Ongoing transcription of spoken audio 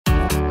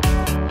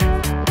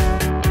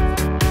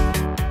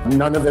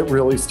none of it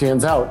really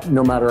stands out,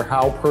 no matter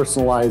how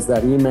personalized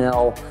that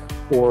email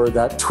or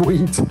that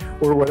tweet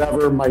or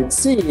whatever might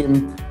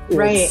seem.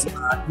 It's,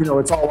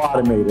 it's all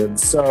automated.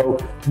 So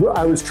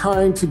I was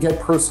trying to get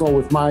personal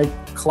with my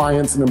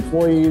clients and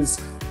employees,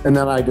 and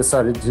then I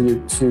decided to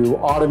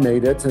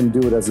automate it and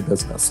do it as a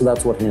business. So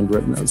that's what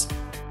Handwritten is.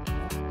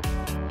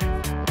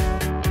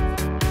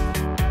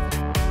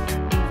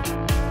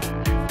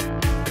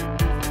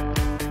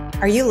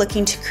 Are you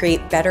looking to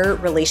create better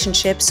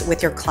relationships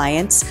with your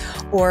clients,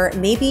 or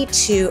maybe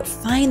to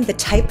find the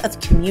type of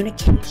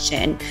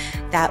communication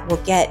that will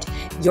get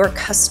your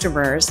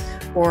customers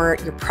or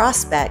your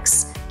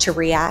prospects to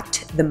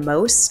react the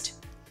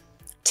most?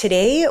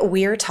 Today,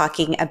 we're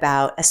talking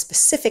about a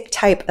specific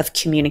type of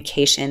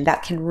communication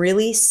that can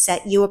really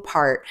set you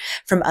apart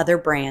from other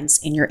brands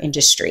in your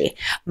industry.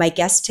 My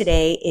guest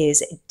today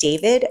is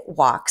David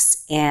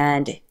Wachs,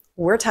 and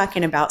we're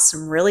talking about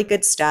some really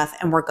good stuff,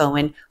 and we're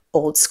going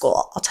old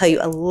school. I'll tell you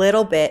a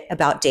little bit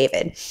about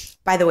David.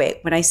 By the way,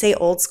 when I say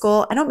old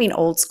school, I don't mean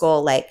old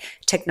school like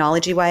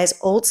technology wise,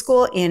 old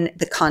school in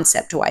the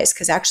concept wise,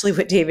 because actually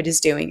what David is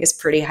doing is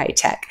pretty high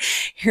tech.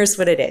 Here's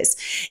what it is.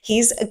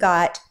 He's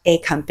got a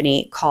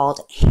company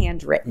called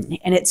Handwritten,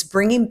 and it's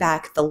bringing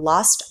back the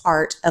lost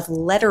art of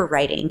letter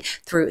writing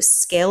through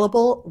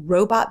scalable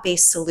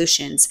robot-based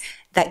solutions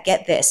that,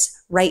 get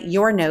this, write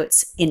your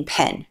notes in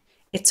pen.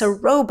 It's a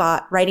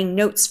robot writing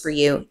notes for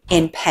you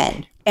in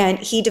pen. And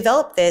he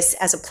developed this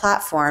as a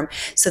platform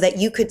so that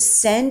you could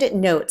send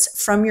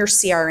notes from your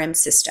CRM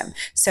system.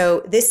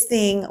 So this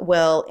thing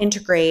will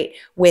integrate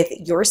with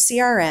your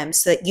CRM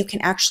so that you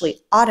can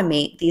actually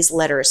automate these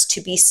letters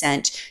to be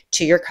sent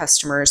to your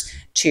customers,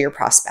 to your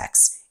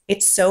prospects.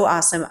 It's so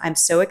awesome. I'm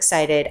so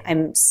excited.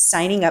 I'm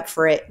signing up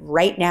for it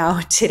right now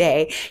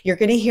today. You're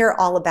going to hear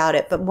all about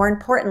it, but more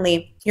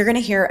importantly, you're going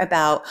to hear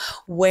about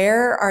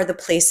where are the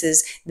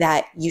places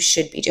that you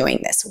should be doing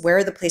this? Where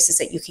are the places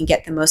that you can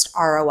get the most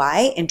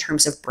ROI in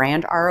terms of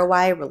brand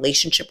ROI,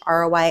 relationship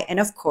ROI, and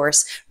of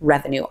course,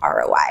 revenue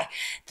ROI.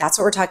 That's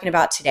what we're talking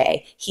about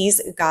today.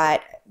 He's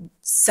got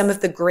some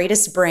of the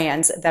greatest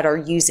brands that are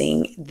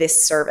using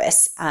this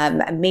service,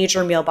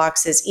 major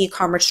mailboxes,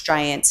 e-commerce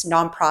giants,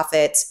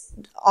 nonprofits,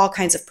 all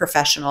kinds of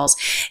professionals.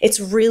 It's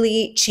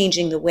really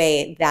changing the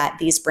way that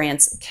these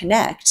brands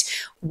connect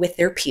with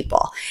their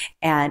people.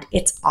 And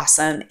it's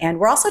awesome. And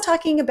we're also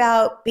talking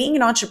about being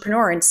an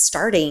entrepreneur and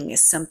starting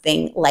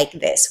something like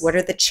this. What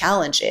are the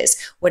challenges?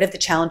 What have the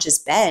challenges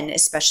been,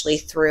 especially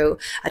through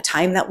a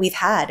time that we've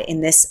had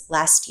in this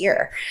last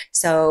year?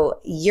 So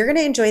you're going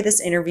to enjoy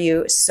this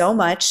interview so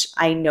much.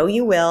 I know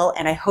you will.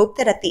 And I hope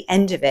that at the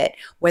end of it,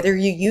 whether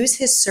you use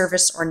his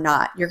service or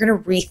not, you're going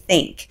to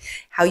rethink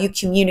how you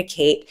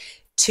communicate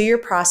to your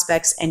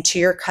prospects and to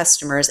your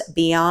customers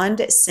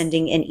beyond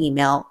sending an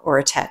email or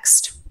a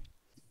text.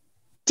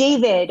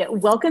 David,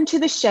 welcome to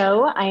the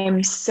show. I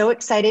am so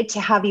excited to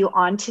have you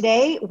on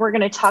today. We're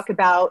going to talk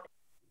about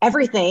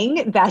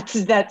everything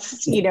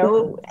that's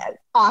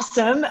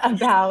awesome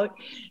about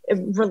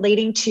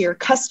relating to your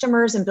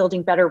customers and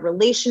building better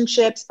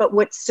relationships. But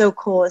what's so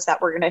cool is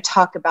that we're going to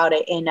talk about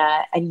it in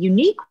a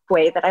unique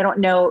way that I don't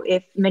know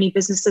if many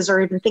businesses are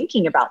even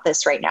thinking about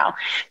this right now.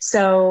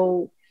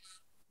 So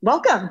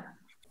welcome.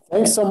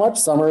 Thanks so much,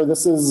 Summer.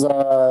 This is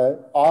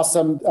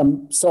awesome.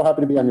 I'm so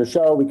happy to be on your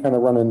show. We kind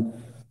of run in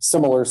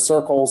similar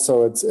circles,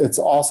 so it's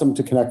awesome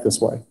to connect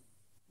this way.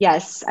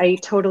 Yes, I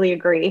totally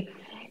agree.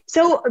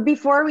 So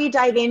before we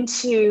dive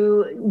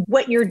into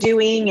what you're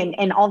doing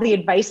and all the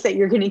advice that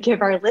you're going to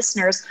give our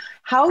listeners,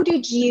 how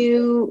did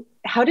you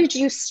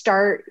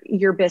start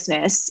your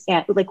business,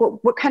 and like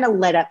what kind of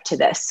led up to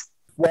this?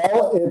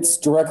 Well, it's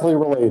directly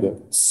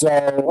related.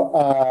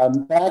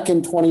 So back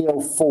in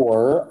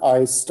 2004,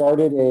 I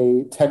started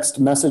a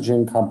text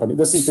messaging company.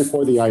 This is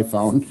before the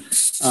iPhone.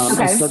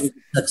 I started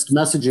a text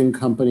messaging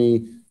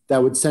company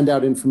that would send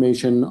out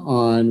information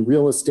on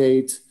real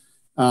estate.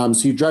 So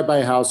you drive by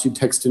a house, you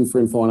text in for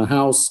info on a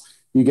house,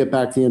 you get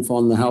back the info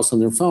on the house on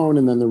their phone,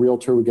 and then the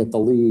realtor would get the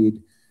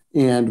lead.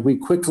 And we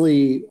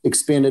quickly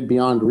expanded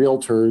beyond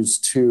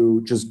realtors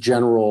to just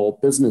general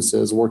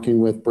businesses, working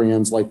with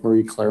brands like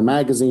Marie Claire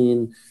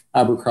Magazine,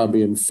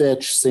 Abercrombie and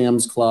Fitch,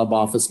 Sam's Club,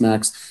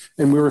 OfficeMax.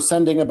 And we were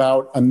sending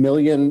about 1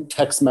 million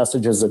text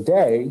messages a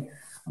day,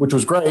 which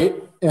was great.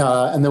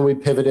 And then we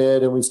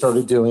pivoted and we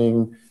started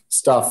doing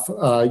stuff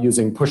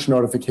using push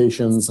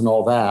notifications and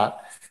all that.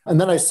 And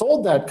then I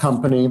sold that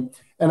company,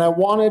 and I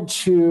wanted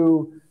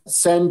to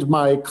send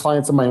my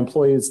clients and my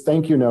employees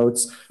thank you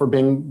notes for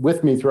being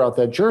with me throughout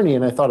that journey.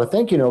 And I thought a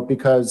thank you note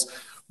because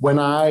when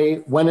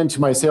I went into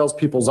my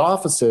salespeople's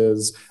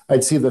offices,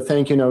 I'd see the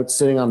thank you notes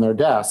sitting on their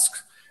desk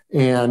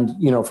and,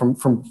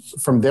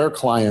 from their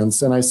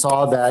clients. And I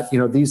saw that,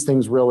 these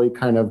things really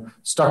kind of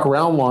stuck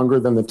around longer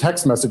than the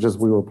text messages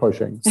we were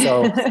pushing.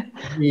 So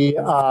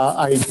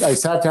I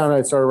sat down and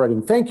I started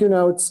writing thank you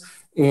notes.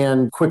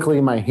 And quickly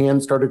my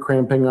hand started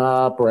cramping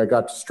up, or I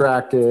got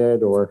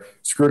distracted or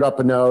screwed up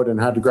a note and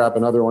had to grab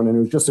another one. And it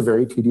was just a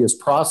very tedious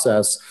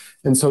process.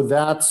 And so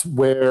that's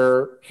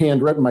where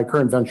Handwritten, my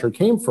current venture,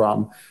 came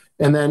from.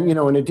 And then,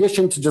 in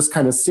addition to just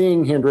kind of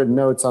seeing handwritten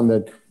notes on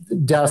the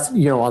desk,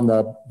 on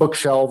the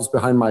bookshelves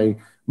behind my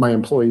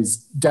employees'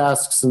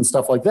 desks and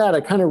stuff like that,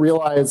 I kind of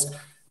realized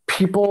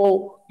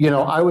people,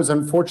 I was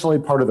unfortunately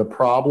part of the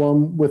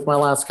problem with my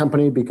last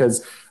company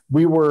because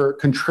we were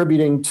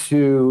contributing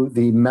to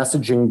the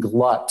messaging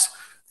glut,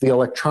 the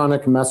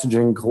electronic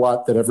messaging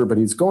glut that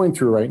everybody's going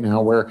through right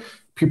now, where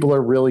people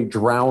are really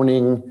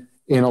drowning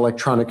in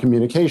electronic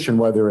communication,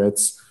 whether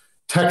it's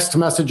text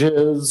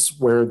messages,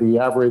 where the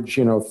average,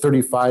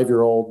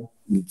 35-year-old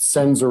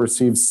sends or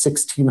receives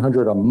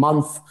 1,600 a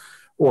month,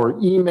 or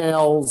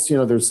emails.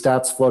 There's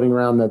stats floating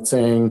around that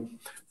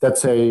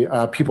say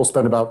people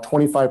spend about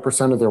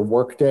 25% of their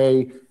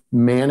workday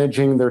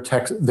managing their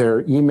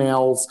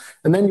emails.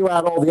 And then you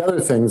add all the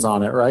other things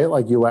on it, right?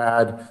 Like you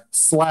add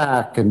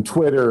Slack and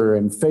Twitter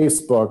and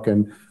Facebook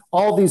and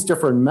all these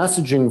different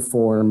messaging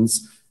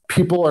forms.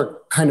 People are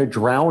kind of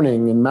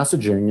drowning in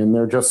messaging, and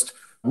they're just,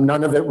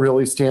 none of it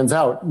really stands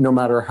out, no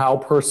matter how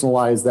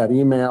personalized that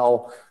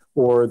email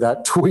or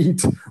that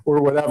tweet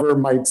or whatever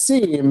might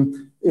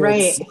seem.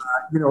 It's,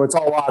 it's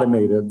all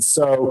automated.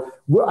 So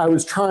I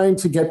was trying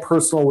to get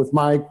personal with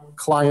my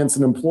clients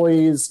and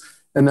employees,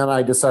 and then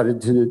I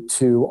decided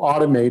to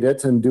automate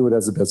it and do it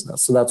as a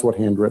business. So that's what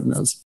Handwritten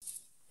is.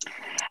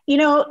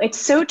 It's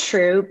so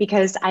true,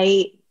 because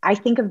I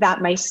think of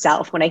that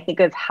myself when I think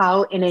of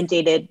how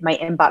inundated my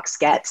inbox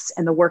gets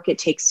and the work it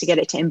takes to get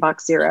it to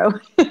inbox zero.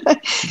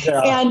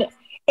 Yeah.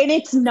 And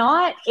it's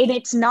not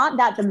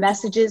that the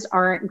messages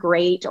aren't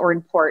great or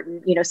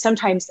important.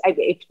 Sometimes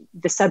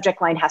the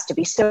subject line has to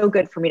be so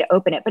good for me to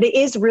open it, but it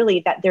is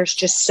really that there's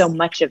just so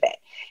much of it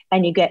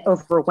and you get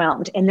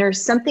overwhelmed. And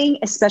there's something,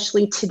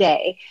 especially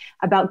today,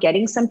 about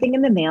getting something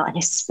in the mail, and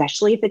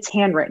especially if it's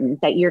handwritten,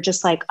 that you're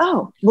just like,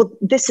 oh, well,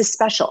 this is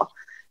special.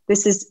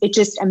 It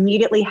just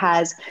immediately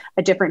has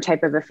a different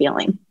type of a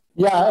feeling.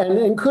 Yeah.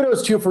 And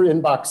kudos to you for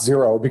inbox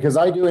zero, because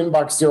I do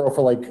inbox zero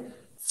for like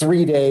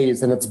 3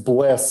 days and it's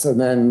bliss. And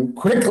then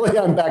quickly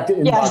I'm back to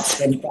inbox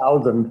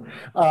 10,000.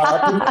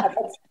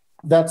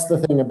 That's the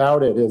thing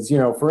about it is,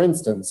 for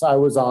instance, I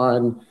was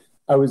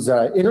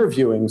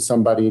interviewing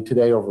somebody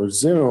today over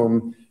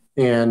Zoom,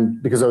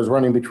 and because I was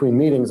running between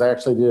meetings, I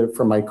actually did it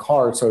from my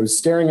car. So I was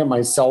staring at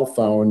my cell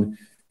phone,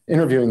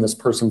 interviewing this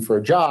person for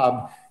a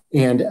job.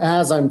 And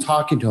as I'm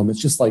talking to him,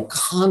 it's just like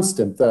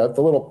constant, the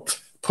little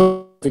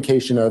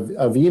notification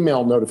of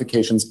email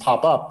notifications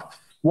pop up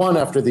one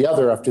after the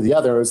other after the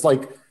other. It's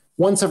like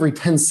once every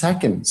 10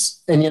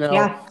 seconds. And,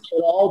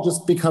 it all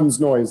just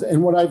becomes noise.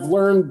 And what I've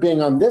learned being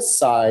on this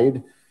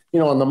side,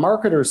 on the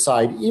marketer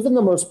side, even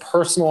the most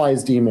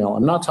personalized email,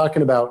 I'm not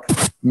talking about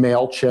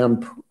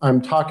MailChimp.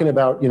 I'm talking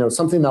about,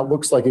 something that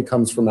looks like it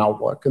comes from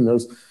Outlook. And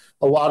there's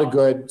a lot of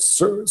good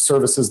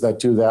services that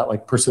do that,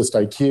 like Persist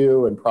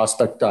IQ and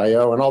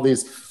Prospect.io and all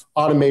these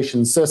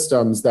automation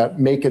systems that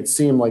make it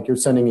seem like you're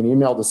sending an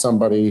email to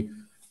somebody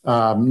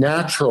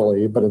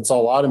naturally, but it's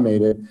all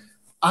automated.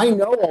 I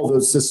know all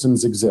those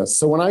systems exist.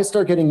 So when I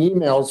start getting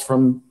emails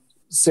from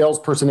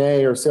salesperson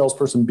A or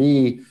salesperson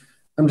B,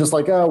 I'm just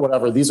like, oh,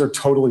 whatever. These are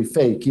totally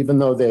fake, even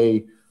though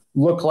they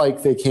look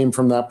like they came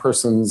from that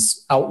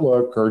person's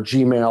Outlook or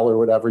Gmail or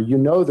whatever.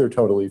 They're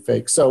totally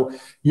fake. So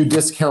you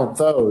discount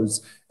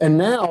those. And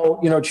now,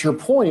 to your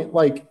point,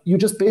 like you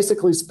just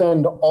basically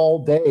spend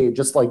all day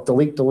just like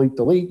delete, delete,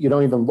 delete. You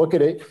don't even look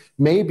at it.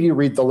 Maybe you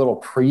read the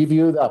little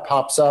preview that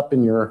pops up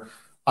in your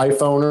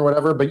iPhone or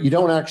whatever, but you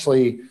don't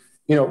actually,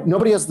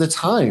 nobody has the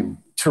time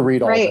to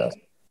read all this.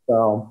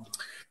 So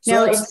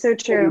no, it's so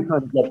true.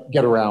 What we're trying to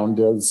get around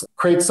is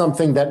create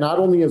something that not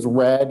only is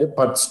read,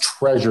 but it's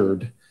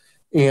treasured.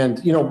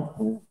 And,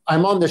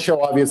 I'm on the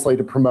show, obviously,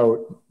 to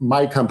promote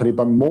my company,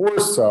 but more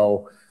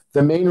so,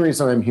 the main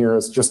reason I'm here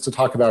is just to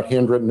talk about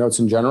handwritten notes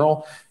in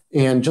general.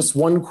 And just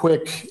one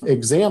quick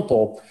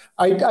example,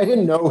 I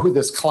didn't know who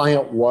this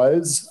client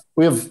was.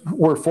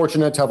 We're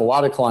fortunate to have a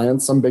lot of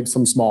clients, some big,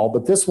 some small,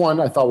 but this one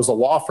I thought was a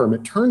law firm.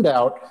 It turned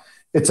out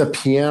it's a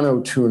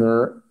piano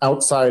tuner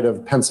outside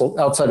of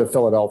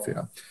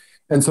Philadelphia.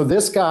 And so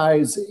this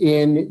guy's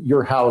in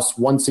your house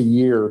once a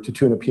year to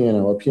tune a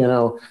piano. A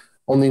piano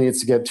only needs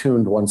to get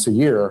tuned once a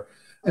year.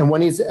 And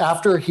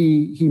after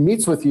he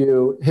meets with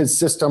you, his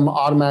system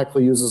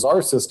automatically uses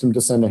our system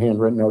to send a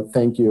handwritten note.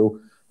 Thank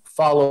you.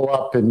 Follow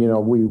up. And,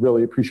 we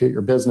really appreciate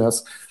your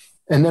business.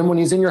 And then when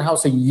he's in your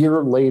house a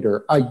year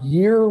later,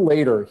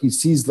 he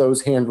sees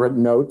those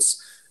handwritten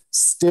notes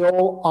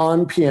still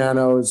on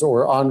pianos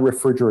or on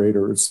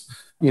refrigerators,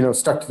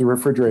 stuck to the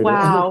refrigerator.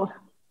 Wow.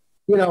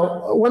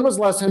 When was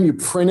the last time you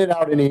printed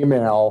out an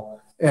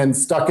email and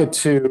stuck it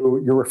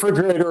to your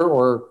refrigerator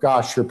or,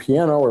 your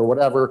piano or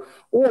whatever?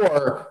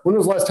 Or when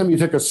was the last time you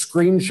took a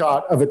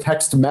screenshot of a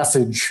text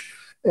message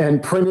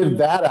and printed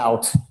that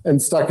out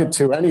and stuck it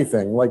to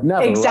anything? Like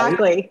never,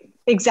 Exactly. Right?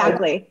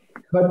 Exactly.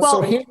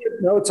 So handwritten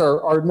notes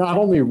are not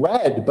only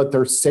read, but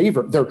they're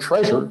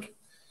treasured.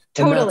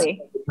 Totally. And that's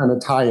what they kind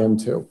of tie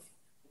into.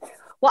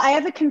 Well, I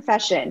have a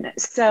confession.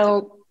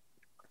 So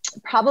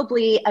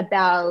probably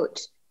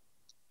about,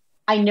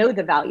 I know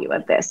the value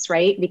of this,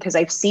 right? Because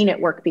I've seen it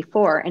work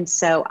before. And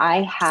so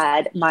I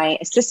had my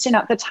assistant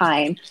at the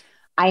time,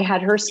 I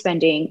had her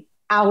spending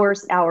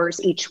hours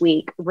each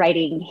week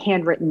writing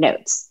handwritten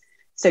notes.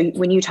 So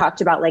when you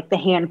talked about like the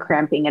hand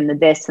cramping and the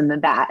this and the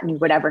that and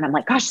whatever, and I'm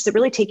like, gosh, does it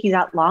really take you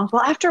that long?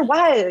 Well, after a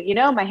while,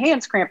 my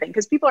hand's cramping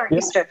because people aren't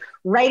used to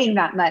writing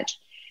that much.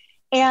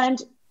 And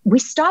we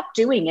stopped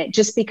doing it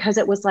just because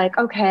it was like,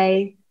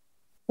 okay,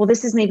 well,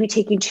 this is maybe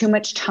taking too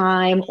much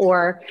time.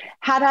 Or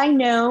had I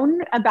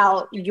known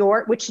about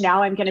which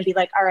now I'm going to be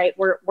like, all right,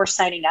 we're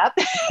signing up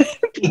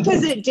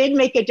because it did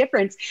make a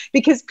difference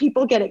because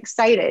people get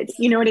excited.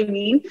 You know what I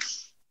mean?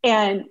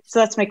 And so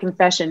that's my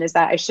confession, is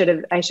that I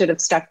should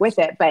have stuck with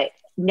it. But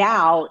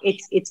now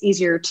it's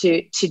easier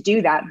to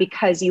do that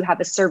because you have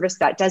a service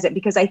that does it.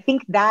 Because I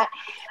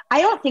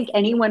don't think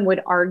anyone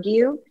would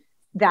argue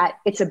that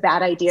it's a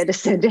bad idea to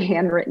send a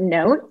handwritten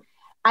note.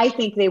 I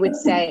think they would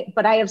say,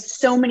 but I have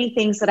so many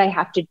things that I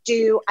have to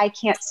do. I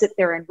can't sit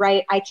there and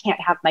write. I can't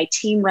have my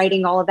team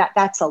writing all of that.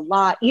 That's a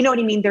lot. You know what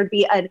I mean? There'd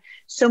be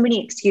so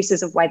many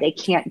excuses of why they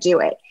can't do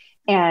it.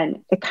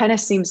 And it kind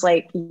of seems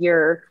like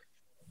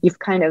you've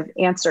kind of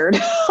answered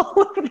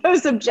all of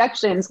those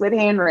objections with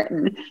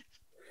handwritten.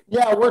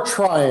 Yeah, we're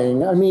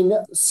trying. I mean,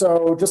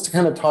 so just to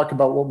kind of talk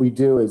about what we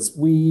do is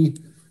we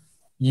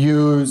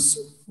use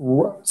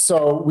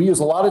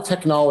a lot of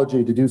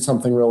technology to do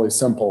something really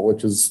simple,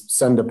 which is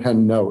send a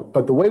pen note.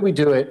 But the way we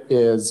do it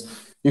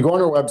is you go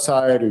on our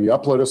website, or you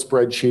upload a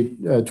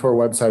spreadsheet to our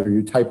website, or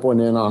you type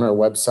one in on our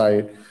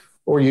website,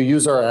 or you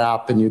use our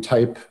app and you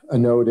type a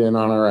note in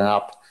on our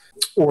app,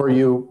 or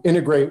you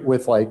integrate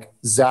with like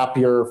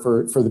Zapier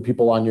for the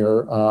people on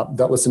your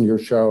that listen to your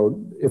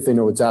show. If they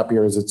know what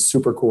Zapier is, it's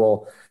super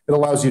cool. It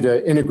allows you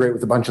to integrate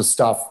with a bunch of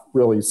stuff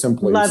really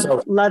simply.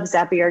 Love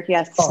Zapier,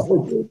 yes.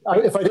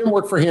 If I didn't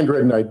work for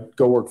Handwritten, I'd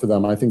go work for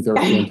them. I think they're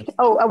fantastic.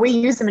 We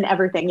use them in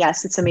everything.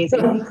 Yes, it's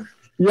amazing.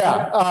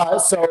 Yeah.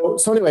 So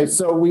anyway,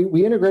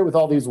 we integrate with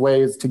all these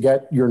ways to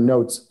get your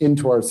notes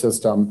into our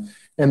system.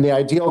 And the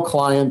ideal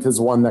client is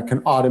one that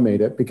can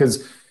automate it,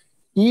 because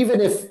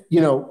even if,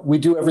 we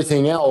do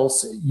everything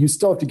else, you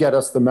still have to get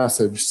us the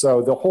message.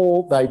 So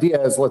the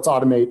idea is, let's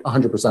automate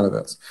 100% of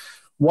this.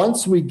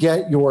 Once we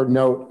get your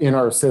note in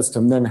our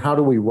system, then how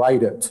do we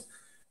write it?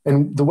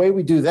 And the way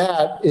we do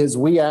that is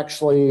we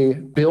actually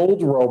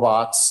build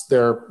robots.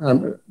 This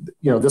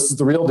is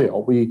the real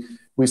deal. We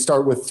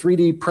start with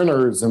 3D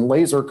printers and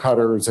laser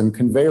cutters and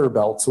conveyor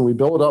belts. So we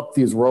build up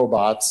these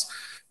robots.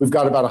 We've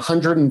got about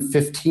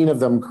 115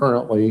 of them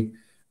currently.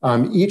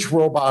 Each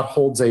robot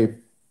holds a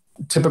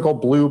typical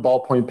blue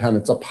ballpoint pen.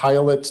 It's a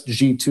Pilot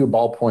G2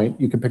 ballpoint.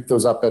 You can pick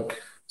those up at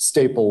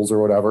Staples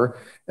or whatever.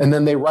 And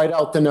then they write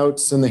out the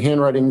notes in the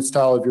handwriting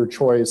style of your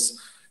choice.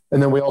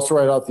 And then we also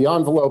write out the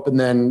envelope. And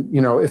then,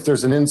 if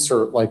there's an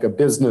insert like a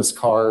business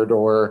card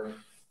or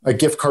a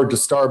gift card to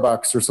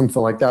Starbucks or something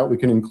like that, we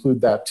can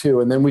include that too.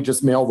 And then we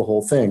just mail the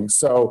whole thing.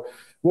 So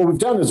what we've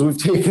done is we've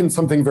taken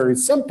something very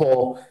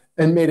simple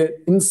and made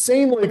it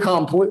insanely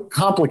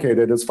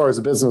complicated as far as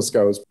the business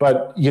goes.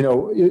 But,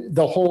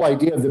 the whole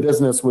idea of the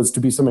business was to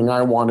be something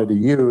I wanted to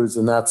use.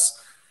 And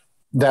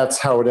that's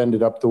how it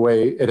ended up the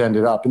way it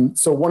ended up. And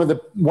so one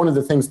of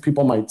the things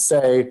people might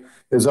say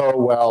is, oh,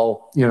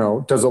 well,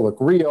 does it look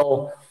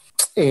real?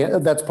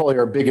 And that's probably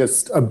our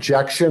biggest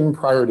objection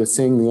prior to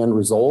seeing the end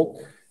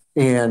result.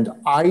 And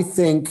I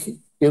think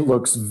it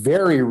looks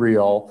very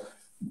real.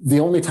 The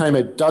only time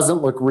it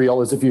doesn't look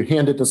real is if you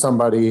hand it to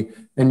somebody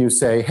and you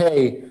say,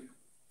 hey,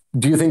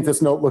 do you think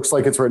this note looks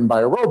like it's written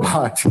by a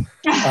robot? You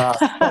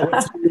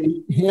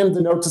hand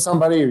the note to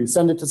somebody, or you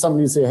send it to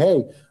somebody and say,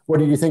 hey, what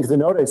did you think of the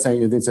note I sent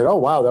you? They said, oh,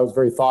 wow, that was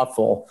very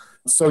thoughtful.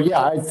 So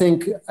yeah, I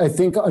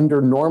think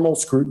under normal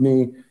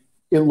scrutiny,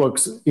 it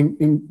looks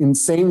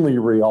insanely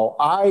real.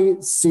 I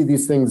see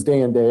these things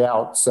day in, day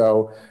out.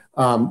 So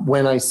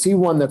when I see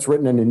one that's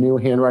written in a new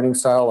handwriting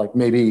style, like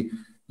maybe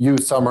you,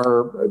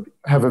 Summer,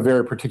 have a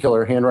very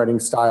particular handwriting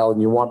style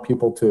and you want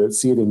people to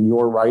see it in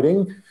your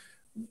writing,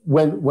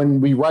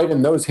 when we write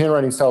in those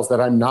handwriting styles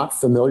that I'm not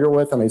familiar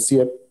with and I see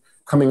it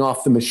coming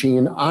off the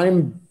machine,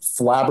 I'm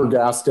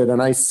flabbergasted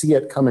and I see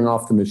it coming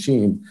off the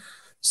machine.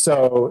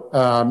 So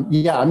and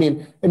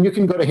you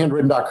can go to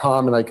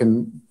handwrytten.com and I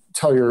can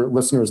tell your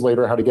listeners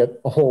later how to get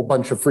a whole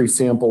bunch of free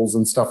samples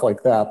and stuff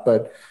like that.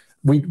 But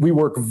we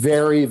work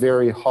very,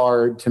 very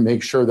hard to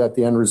make sure that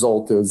the end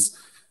result is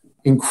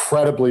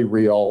incredibly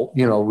real.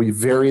 We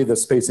vary the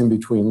spacing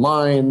between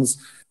lines.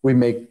 We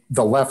make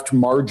the left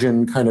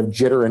margin kind of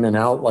jitter in and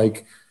out.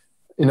 Like,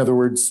 in other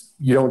words,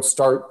 you don't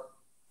start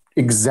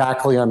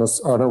exactly on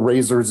a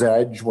razor's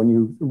edge. When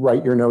you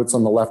write your notes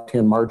on the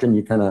left-hand margin,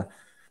 you kind of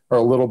are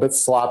a little bit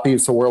sloppy.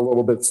 So we're a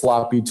little bit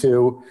sloppy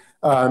too.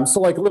 So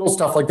like little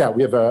stuff like that.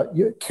 We have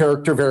a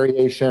character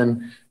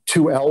variation.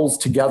 2 L's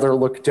together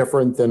look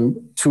different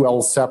than 2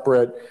 L's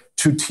separate.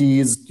 2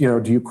 T's,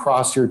 do you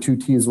cross your 2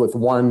 T's with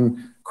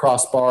 1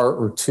 crossbar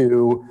or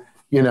 2?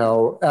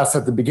 S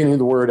at the beginning of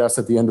the word, S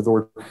at the end of the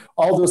word.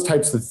 All those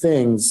types of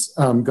things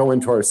go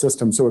into our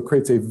system. So it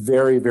creates a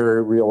very,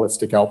 very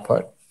realistic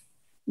output.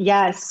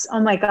 Yes. Oh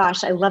my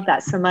gosh. I love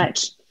that so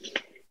much.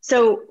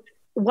 So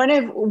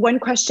one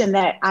question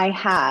that I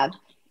have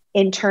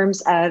in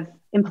terms of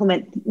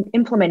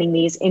implementing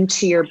these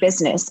into your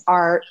business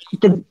are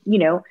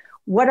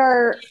what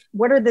are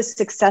the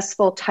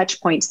successful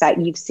touch points that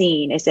you've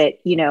seen? Is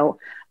it,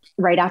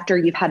 right after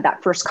you've had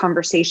that first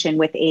conversation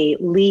with a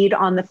lead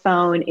on the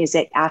phone? Is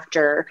it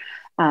after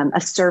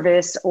a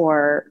service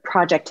or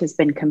project has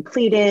been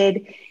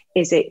completed?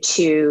 Is it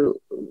to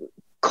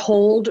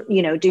cold,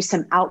 do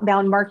some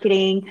outbound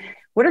marketing?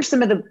 What are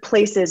some of the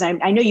places,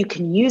 I know you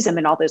can use them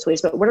in all those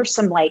ways, but what are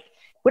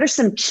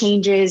some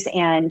changes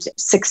and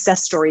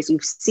success stories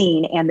you've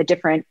seen and the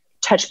different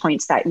touch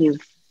points that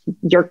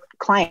your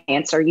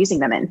clients are using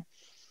them in?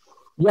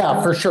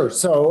 Yeah, for sure.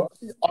 So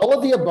all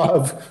of the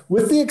above,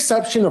 with the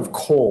exception of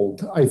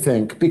cold, I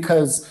think,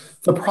 because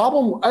the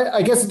problem,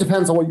 I guess it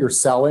depends on what you're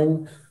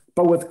selling,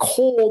 but with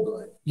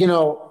cold,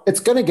 it's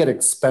going to get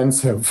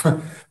expensive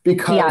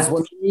because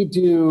when we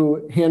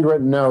do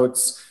handwritten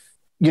notes,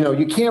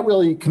 you can't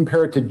really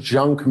compare it to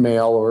junk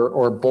mail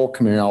or bulk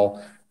mail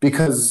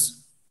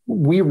because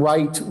we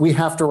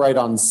have to write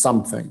on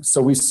something.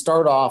 So we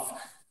start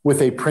off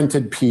with a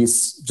printed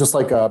piece, just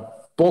like a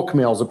bulk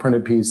mail is a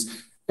printed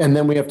piece, and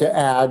then we have to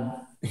add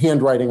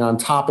handwriting on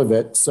top of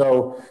it.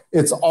 So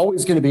it's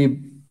always going to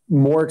be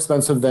more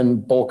expensive than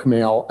bulk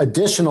mail.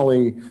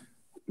 Additionally,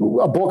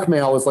 a bulk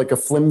mail is like a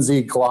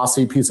flimsy,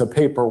 glossy piece of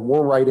paper.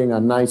 We're writing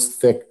on nice,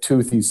 thick,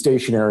 toothy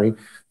stationery.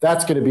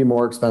 That's going to be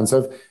more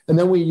expensive. And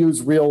then we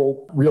use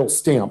real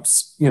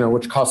stamps,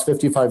 which cost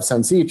 55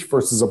 cents each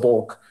versus a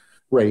bulk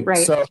rate.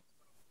 Right. So,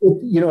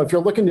 if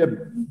you're looking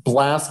to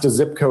blast a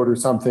zip code or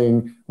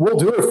something, we'll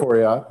do it for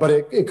you, but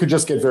it could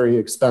just get very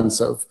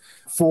expensive.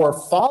 For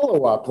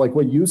follow-up, like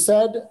what you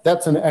said,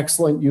 that's an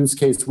excellent use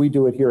case. We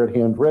do it here at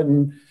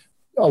Handwritten.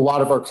 A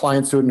lot of our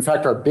clients do it. In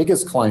fact, our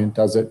biggest client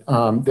does it.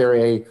 They're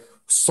a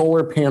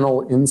solar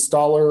panel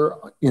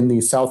installer in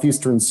the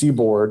southeastern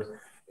seaboard,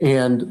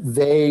 and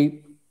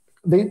they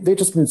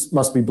just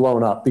must be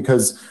blown up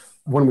because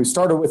when we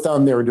started with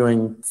them, they were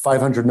doing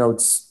 500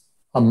 notes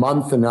a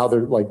month, and now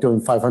they're like doing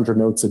 500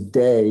 notes a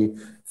day,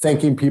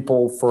 thanking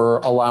people for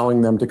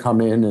allowing them to come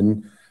in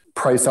and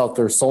price out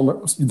their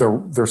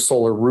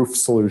solar roof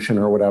solution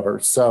or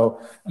whatever.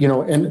 So,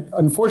 and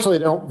unfortunately,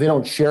 they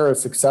don't share a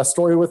success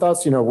story with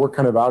us. We're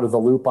kind of out of the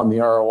loop on the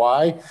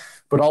ROI,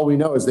 but all we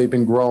know is they've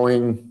been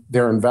growing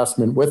their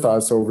investment with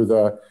us over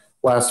the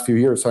last few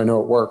years. So I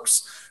know it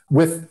works.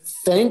 With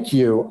thank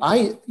you,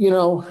 I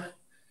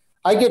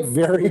get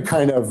very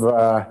kind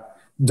of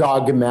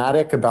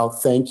dogmatic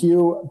about thank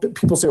you.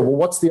 People say, well,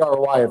 what's the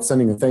ROI of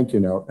sending a thank you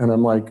note? And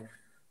I'm like,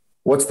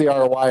 what's the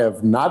ROI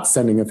of not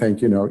sending a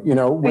thank you note?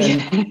 When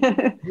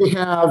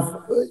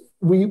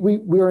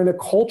we're in a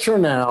culture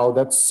now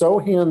that's so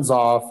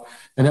hands-off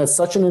and has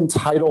such an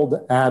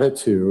entitled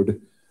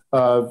attitude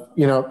of,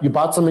 you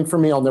bought something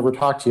from me, I'll never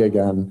talk to you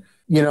again.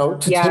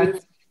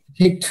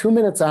 Take 2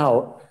 minutes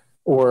out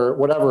or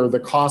whatever the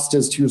cost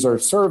is to use our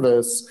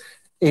service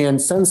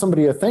and send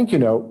somebody a thank you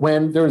note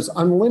when there's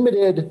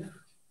unlimited.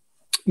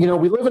 We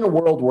live in a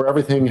world where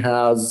everything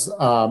has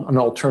an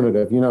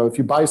alternative. If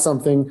you buy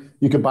something,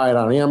 you could buy it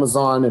on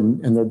Amazon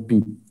and there'd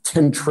be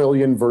 10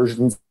 trillion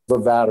versions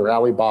of that, or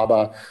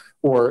Alibaba.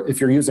 Or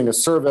if you're using a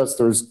service,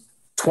 there's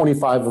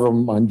 25 of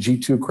them on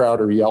G2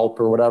 Crowd or Yelp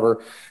or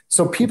whatever.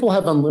 So people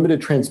have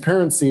unlimited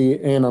transparency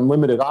and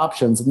unlimited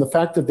options. And the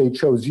fact that they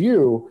chose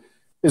you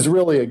is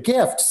really a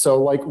gift. So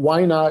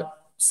why not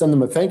send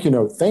them a thank you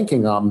note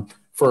thanking them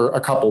for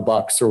a couple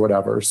bucks or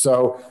whatever?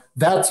 So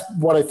that's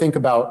what I think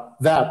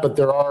about that. But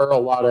there are a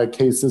lot of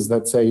cases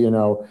that say,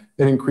 it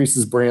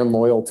increases brand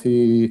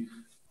loyalty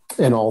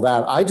and all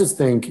that. I just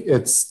think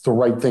it's the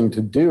right thing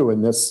to do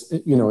in this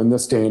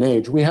day and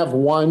age. We have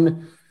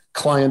one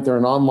client, they're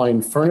an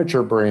online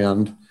furniture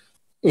brand,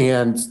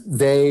 and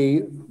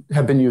they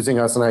have been using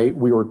us. And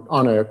we were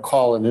on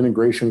an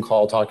integration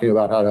call talking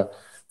about how to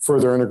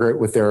further integrate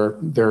with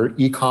their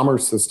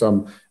e-commerce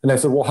system. And I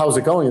said, well, how's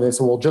it going? And they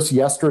said, well, just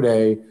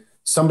yesterday,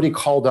 somebody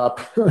called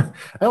up, I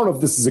don't know if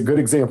this is a good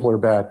example or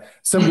bad.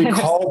 Somebody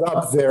called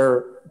up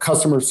their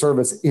customer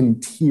service in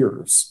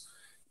tears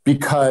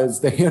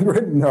because the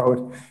handwritten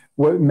note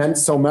meant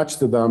so much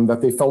to them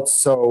that they felt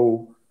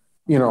so,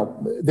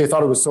 they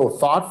thought it was so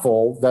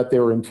thoughtful that they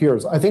were in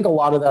tears. I think a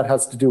lot of that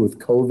has to do with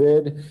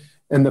COVID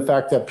and the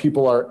fact that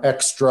people are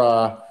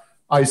extra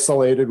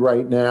isolated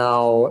right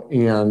now.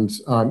 And,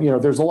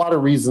 there's a lot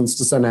of reasons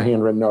to send a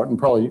handwritten note, and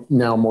probably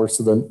now more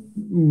so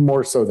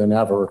than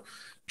ever,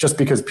 just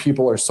because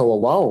people are so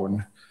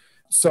alone.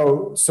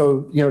 So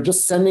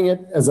just sending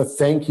it as a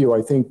thank you,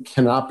 I think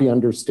cannot be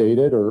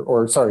understated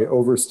or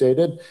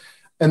overstated.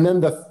 And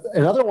then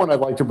another one I'd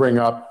like to bring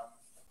up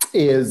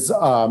is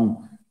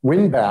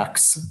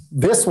win-backs.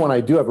 This one I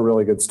do have a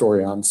really good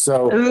story on.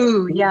 So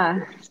we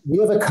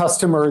have a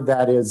customer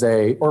that is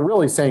we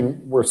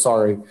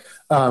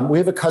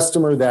have a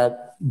customer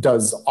that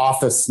does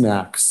office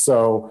snacks.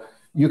 So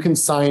you can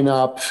sign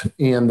up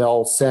and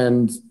they'll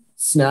send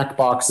snack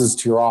boxes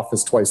to your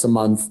office twice a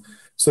month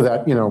so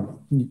that,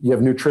 you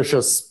have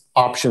nutritious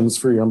options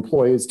for your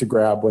employees to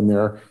grab when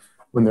they're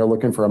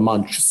looking for a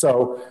munch.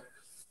 So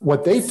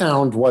what they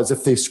found was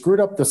if they screwed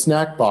up the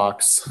snack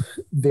box,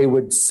 they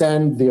would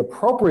send the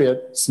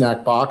appropriate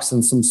snack box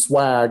and some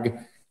swag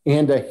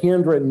and a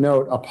handwritten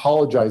note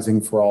apologizing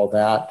for all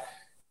that.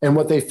 And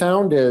what they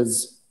found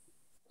is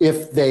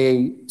if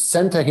they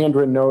sent a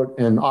handwritten note,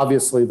 and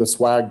obviously the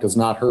swag does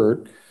not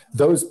hurt,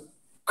 those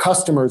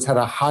customers had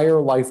a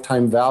higher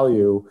lifetime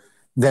value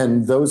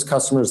than those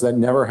customers that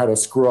never had a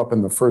screw up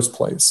in the first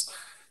place.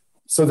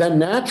 So then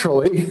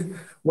naturally,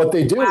 what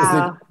they do is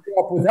they screw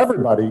up with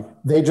everybody.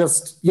 They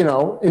just,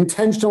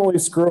 intentionally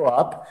screw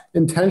up,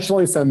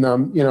 intentionally send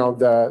them,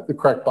 the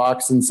correct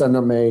box and send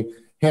them a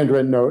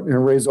handwritten note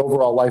and raise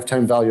overall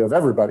lifetime value of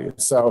everybody.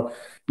 So,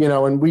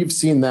 and we've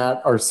seen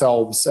that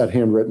ourselves at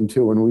Handwritten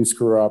too. When we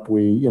screw up,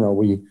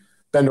 we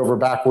bend over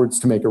backwards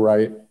to make it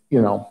right,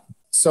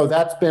 So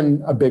that's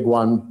been a big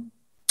one.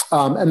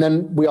 And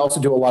then we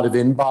also do a lot of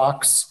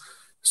inbox.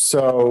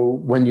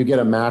 So when you get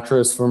a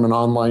mattress from an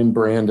online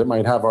brand, it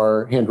might have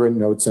our handwritten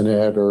notes in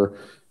it, or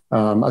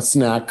a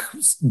snack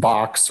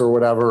box or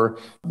whatever.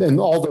 And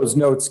all those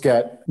notes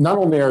not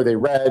only are they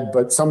read,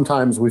 but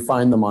sometimes we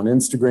find them on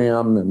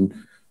Instagram and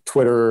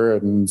Twitter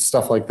and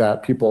stuff like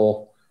that.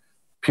 People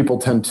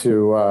tend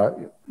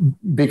to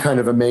be kind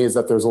of amazed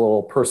that there's a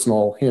little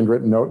personal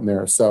handwritten note in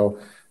there. So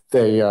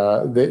they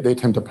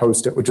tend to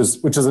post it, which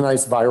is a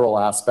nice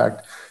viral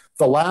aspect.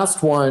 The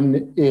last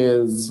one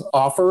is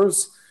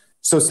offers.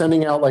 So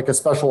sending out like a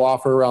special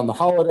offer around the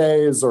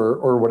holidays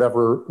or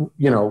whatever,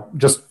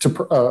 just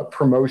to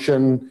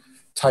promotion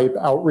type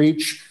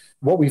outreach.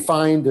 What we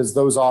find is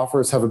those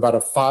offers have about a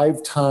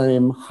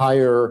 5-time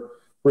higher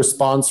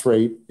response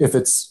rate if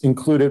it's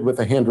included with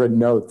a handwritten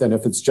note than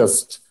if it's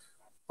just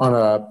on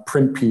a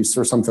print piece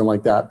or something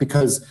like that.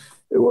 Because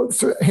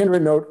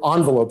handwritten note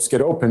envelopes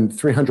get opened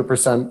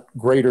 300%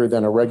 greater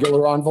than a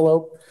regular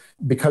envelope.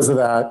 Because of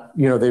that,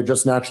 they've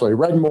just naturally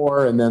read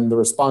more, and then the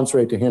response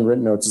rate to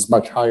handwritten notes is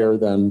much higher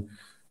than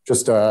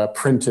just a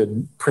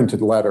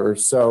printed letter.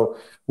 So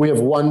we have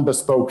one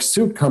bespoke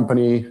suit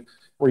company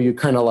where you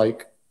kind of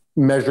like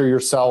measure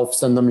yourself,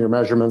 send them your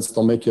measurements,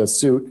 they'll make you a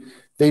suit.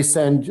 They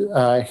send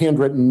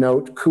handwritten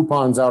note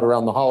coupons out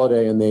around the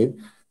holiday, and they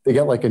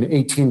get like an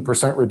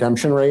 18%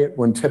 redemption rate,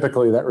 when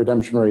typically that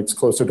redemption rate's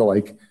closer to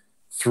like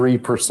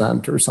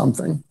 3% or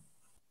something.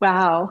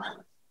 Wow.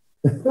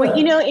 Well,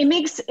 it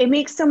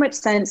makes so much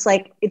sense.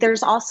 Like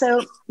there's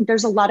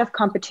a lot of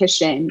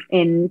competition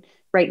in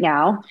right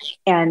now,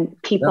 and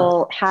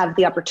people have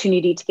the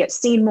opportunity to get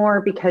seen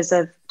more because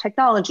of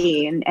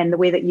technology and the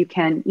way that you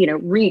can,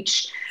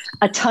 reach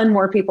a ton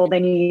more people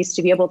than you used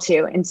to be able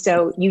to. And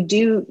so you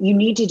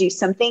need to do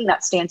something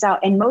that stands out.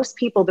 And most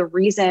people, the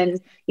reason,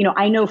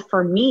 I know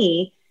for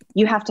me,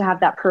 you have to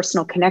have that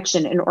personal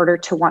connection in order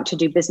to want to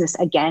do business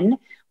again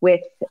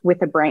with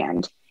a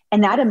brand.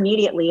 And that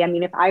immediately,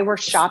 if I were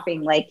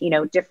shopping like,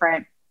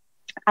 different,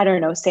 I don't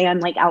know, say I'm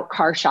like out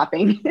car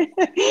shopping,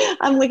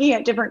 I'm looking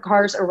at different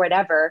cars or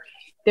whatever,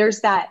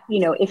 there's that,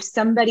 if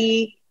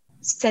somebody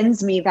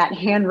sends me that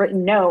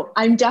handwritten note,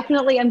 I'm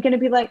going to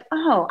be like,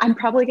 oh, I'm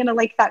probably going to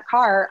like that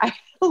car a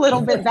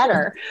little bit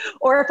better.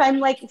 Or if I'm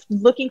like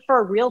looking for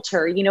a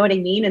realtor, you know what I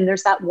mean? And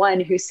there's that one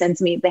who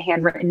sends me the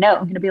handwritten note,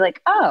 I'm going to be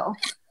like, oh,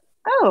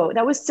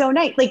 that was so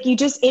nice. Like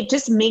it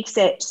just makes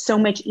it so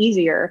much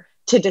easier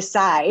to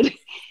decide.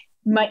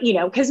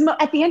 Because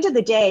at the end of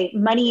the day,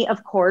 money,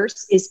 of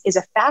course, is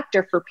a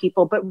factor for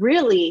people, but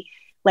really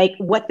like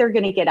what they're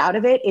going to get out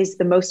of it is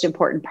the most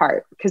important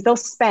part, because they'll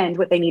spend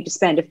what they need to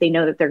spend if they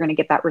know that they're going to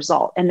get that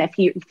result. And if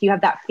you have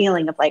that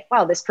feeling of like,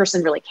 wow, this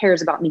person really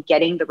cares about me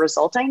getting the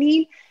result I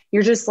need,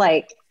 you're just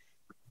like,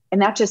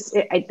 and that just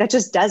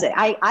does it.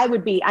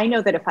 I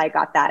know that if I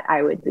got that,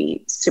 I would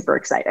be super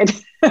excited.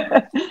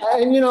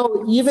 And,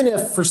 even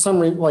if for some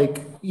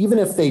reason, even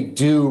if they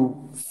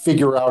do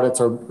figure out it's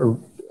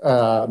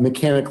a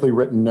mechanically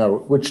written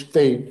note, which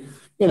they,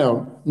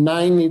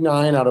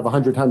 99 out of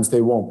 100 times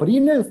they won't. But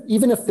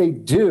even if they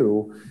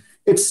do,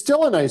 it's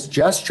still a nice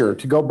gesture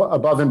to go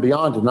above and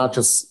beyond and not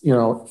just,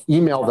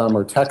 email them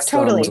or text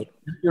them. You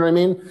know what I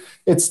mean?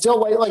 It's still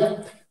like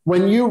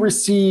when you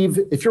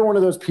if you're one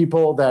of those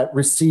people that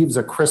receives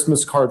a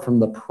Christmas card from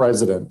the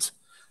president,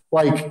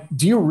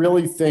 do you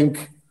really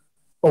think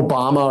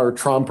Obama or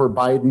Trump or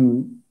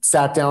Biden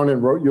sat down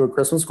and wrote you a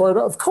Christmas card?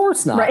 Of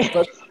course not. Right.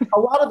 But a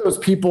lot of those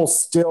people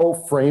still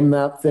frame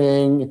that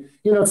thing.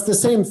 It's the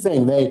same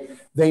thing.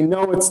 They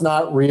know it's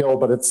not real,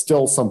 but it's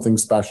still something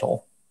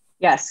special.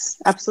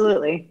 Yes,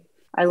 absolutely.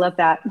 I love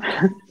that.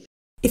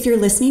 If you're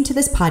listening to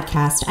this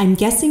podcast, I'm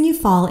guessing you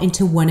fall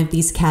into one of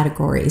these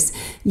categories.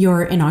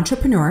 You're an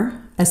entrepreneur,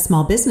 a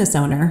small business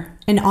owner,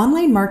 an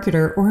online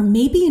marketer, or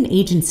maybe an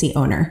agency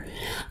owner.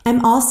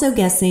 I'm also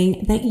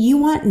guessing that you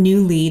want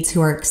new leads who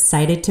are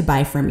excited to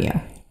buy from you.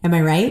 Am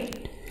I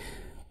right?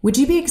 Would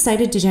you be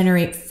excited to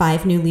generate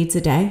 5 new leads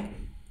a day?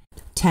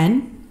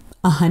 10?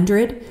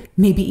 100?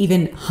 Maybe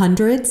even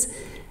hundreds?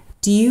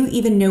 Do you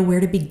even know where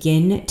to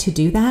begin to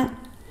do that?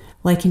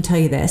 Well, I can tell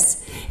you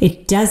this.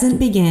 It doesn't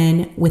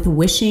begin with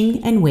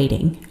wishing and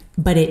waiting,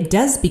 but it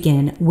does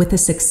begin with a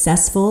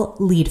successful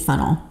lead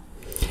funnel.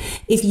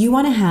 If you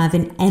want to have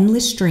an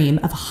endless stream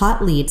of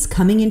hot leads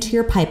coming into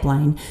your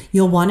pipeline,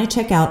 you'll want to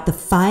check out the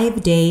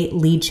 5-day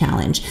lead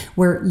challenge,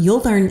 where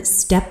you'll learn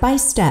step by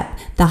step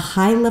the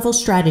high-level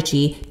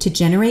strategy to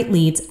generate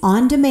leads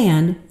on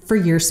demand for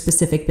your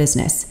specific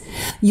business.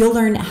 You'll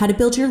learn how to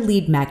build your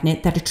lead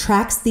magnet that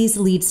attracts these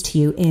leads to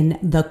you in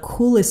the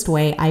coolest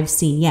way I've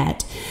seen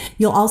yet.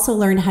 You'll also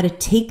learn how to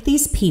take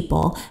these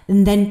people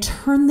and then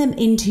turn them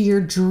into your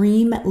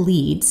dream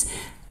leads.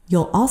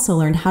 You'll also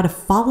learn how to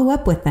follow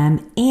up with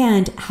them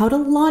and how to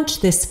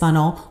launch this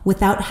funnel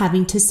without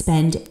having to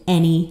spend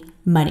any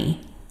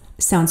money.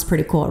 Sounds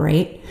pretty cool,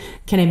 right?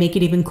 Can I make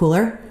it even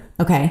cooler?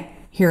 Okay,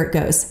 here it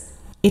goes.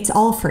 It's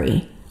all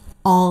free.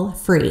 All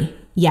free.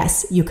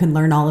 Yes, you can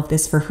learn all of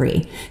this for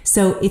free.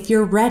 So if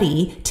you're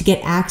ready to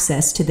get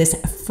access to this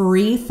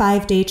free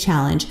 5-day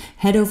challenge,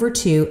 head over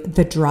to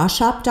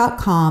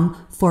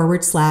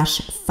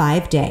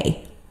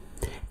thedrawshop.com/5-day.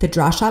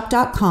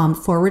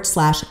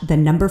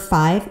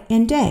 thedrawshop.com/5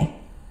 and day.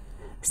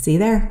 See you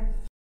there.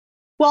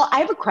 Well, I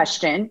have a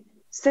question.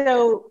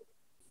 So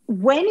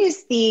when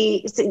is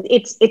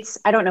it's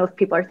I don't know if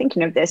people are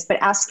thinking of this, but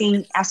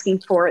asking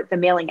for the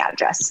mailing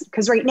address,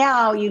 because right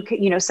now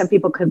some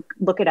people could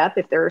look it up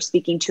if they're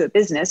speaking to a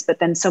business, but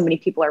then so many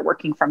people are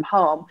working from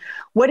home.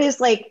 What is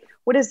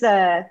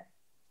the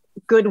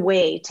good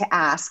way to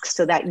ask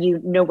so that you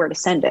know where to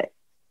send it?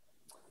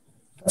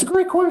 That's a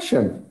great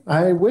question.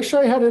 I wish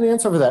I had an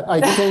answer for that.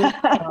 I think,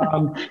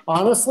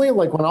 honestly,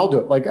 like when I'll do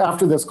it, like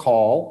after this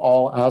call,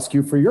 I'll ask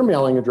you for your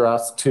mailing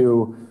address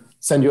to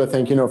send you a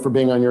thank you note for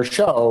being on your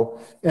show.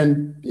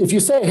 And if you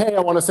say, hey,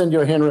 I want to send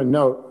you a handwritten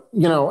note,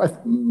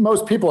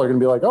 most people are going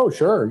to be like, oh,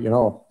 sure.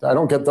 I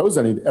don't get those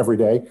every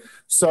day.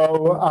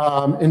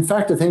 So in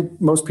fact, I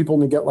think most people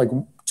need to get like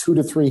 2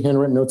 to 3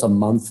 handwritten notes a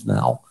month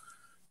now.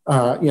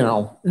 How many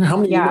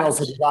emails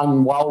have you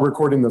gotten while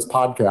recording this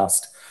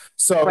podcast?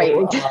 So,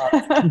 right.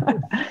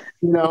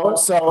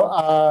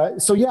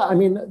 So yeah, I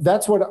mean,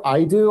 that's what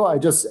I do. I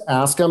just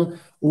ask them.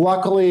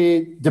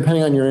 Luckily,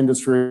 depending on your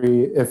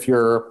industry, if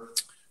you're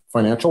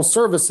financial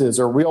services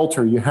or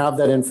realtor, you have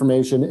that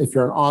information. If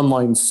you're an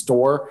online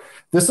store,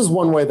 this is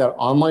one way that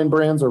online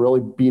brands are really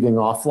beating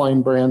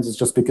offline brands, is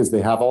just because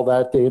they have all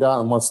that data,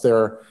 unless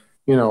they're,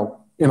 in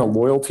a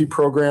loyalty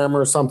program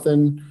or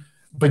something.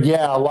 But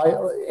yeah,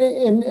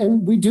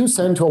 and we do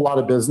send to a lot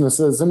of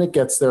businesses, and it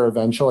gets there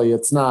eventually.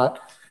 It's not,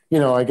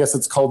 I guess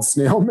it's called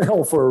snail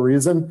mail for a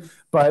reason,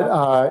 but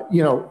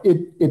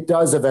it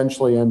does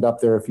eventually end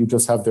up there if you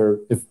just have their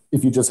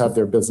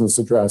business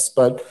address.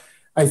 But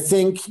I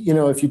think,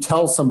 if you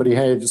tell somebody,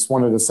 hey, I just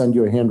wanted to send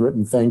you a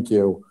handwritten thank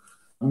you,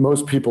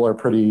 most people are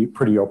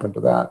pretty open to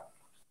that.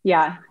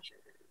 Yeah.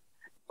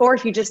 Or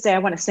if you just say, I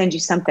want to send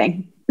you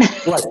something.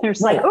 Right. They're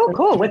just like, oh,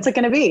 cool. What's it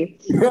going to be?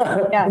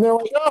 Yeah. And they're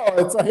like, oh,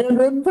 it's a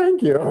handwritten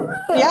thank you.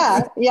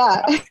 Yeah.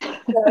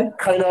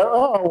 Kind of,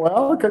 oh,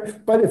 well, okay.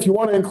 But if you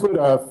want to include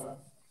a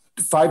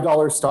 $5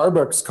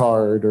 Starbucks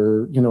card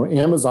or,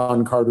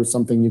 Amazon card or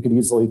something, you can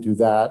easily do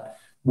that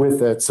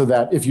with it, so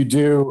that if you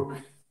do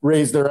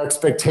raise their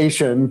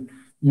expectation,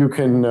 you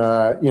can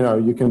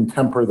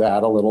temper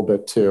that a little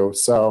bit too.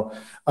 So,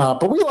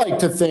 but we like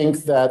to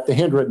think that the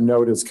handwritten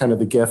note is kind of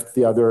the gift.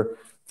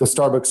 The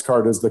Starbucks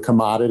card is the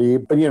commodity,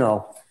 but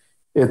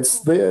it's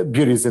the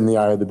beauty's in the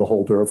eye of the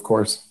beholder, of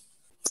course.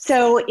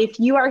 So if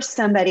you are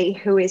somebody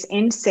who is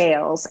in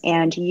sales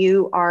and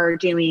you are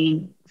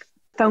doing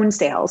phone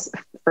sales,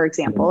 for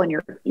example, and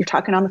you're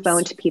talking on the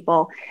phone to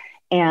people,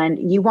 and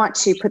you want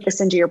to put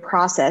this into your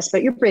process,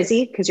 but you're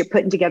busy because you're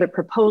putting together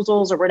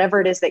proposals or whatever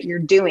it is that you're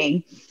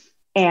doing,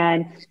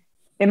 and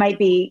it might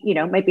be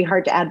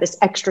hard to add this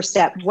extra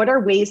step. What are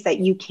ways that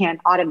you can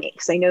automate?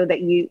 Because I know that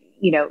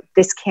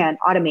this can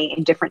automate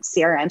in different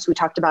CRMs. We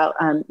talked about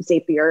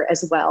Zapier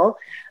as well.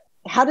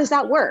 How does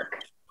that work?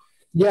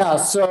 Yeah,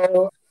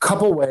 so a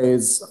couple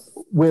ways.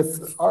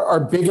 With our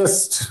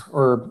biggest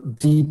or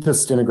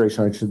deepest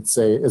integration, I should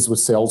say, is with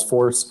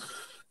Salesforce.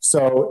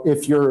 So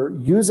if you're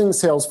using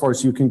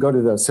Salesforce, you can go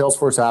to the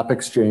Salesforce App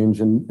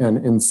Exchange and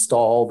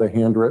install the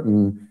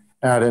Handwrytten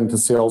add-in to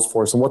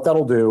Salesforce. And what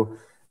that'll do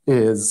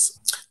is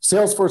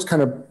Salesforce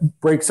kind of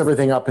breaks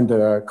everything up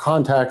into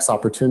contacts,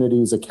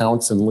 opportunities,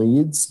 accounts, and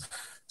leads.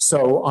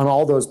 So on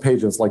all those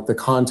pages, like the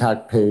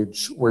contact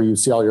page where you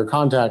see all your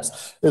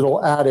contacts,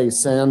 it'll add a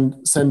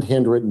send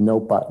handwritten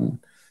note button.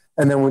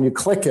 And then when you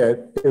click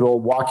it, it'll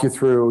walk you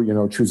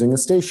through, choosing a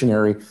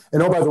stationery.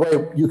 And oh, by the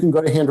way, you can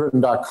go to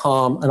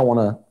handwrytten.com. I don't want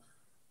to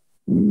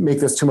make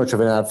this too much of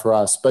an ad for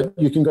us, but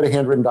you can go to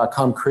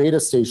handwrytten.com, create a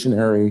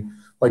stationery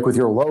like with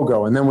your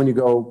logo. And then when you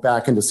go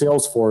back into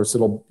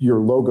Salesforce, your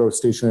logo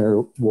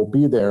stationery will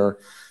be there.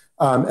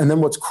 And then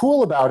what's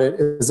cool about it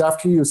is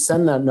after you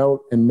send that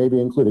note and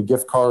maybe include a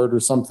gift card or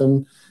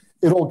something,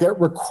 it'll get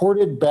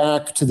recorded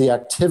back to the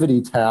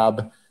activity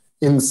tab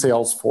in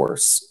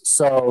Salesforce.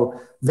 So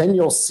then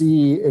you'll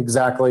see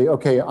exactly,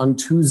 okay, on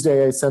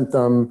Tuesday, I sent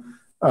them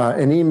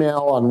an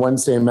email. On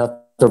Wednesday, I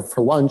met them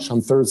for lunch.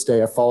 On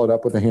Thursday, I followed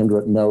up with a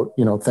handwritten note,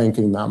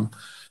 thanking them.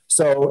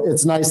 So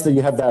it's nice that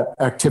you have that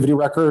activity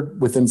record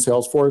within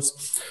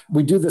Salesforce.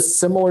 We do the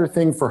similar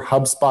thing for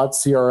HubSpot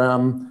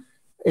CRM.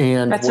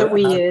 And that's what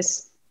we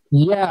use.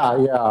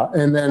 Yeah.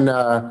 And then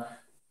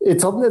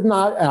it's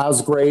not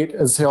as great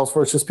as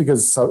Salesforce just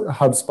because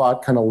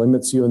HubSpot kind of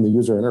limits you in the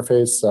user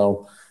interface.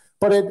 So,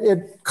 but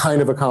it kind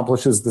of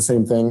accomplishes the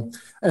same thing.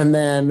 And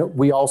then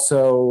we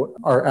also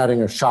are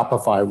adding a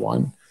Shopify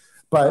one.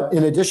 But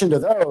in addition to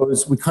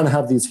those, we kind of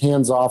have these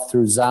hands-off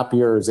through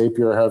Zapier or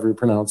Zapier, however you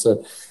pronounce it.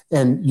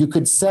 And you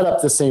could set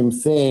up the same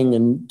thing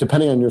and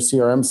depending on your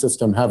CRM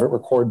system, have it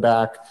record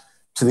back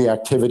to the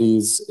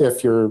activities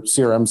if your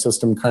CRM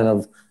system kind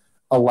of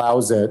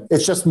allows it.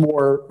 It's just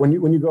more, when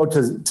you go to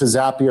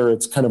Zapier,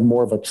 it's kind of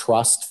more of a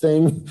trust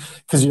thing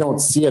because you don't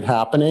see it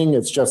happening.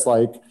 It's just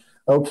like,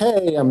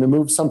 okay, I'm going to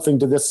move something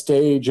to this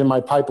stage in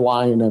my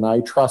pipeline and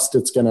I trust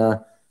it's going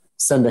to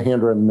send a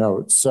handwritten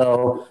note.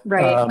 So,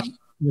 right.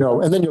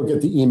 And then you'll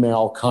get the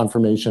email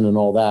confirmation and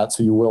all that.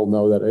 So you will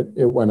know that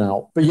it went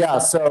out. But yeah,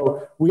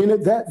 so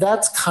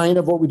that's kind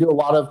of what we do. A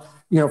lot of,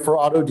 for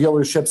auto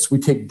dealerships, we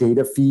take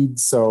data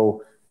feeds.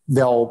 So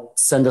they'll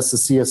send us a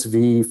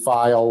CSV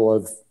file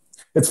of,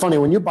 it's funny,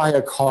 when you buy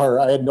a car,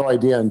 I had no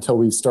idea until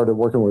we started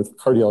working with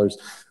car dealers.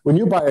 When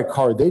you buy a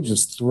car, they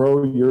just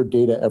throw your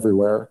data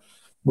everywhere,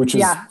 which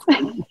is,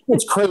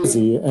 it's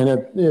crazy.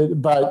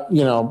 And but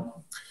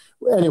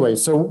anyway,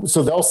 so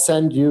they'll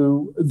send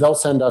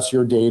us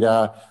your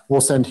data.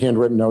 We'll send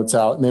handwritten notes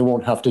out and they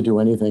won't have to do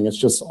anything. It's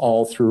just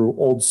all through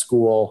old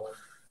school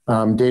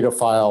data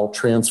file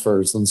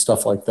transfers and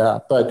stuff like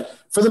that. But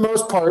for the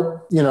most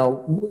part,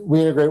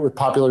 we integrate with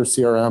popular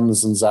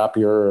CRMs and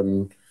Zapier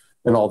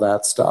and all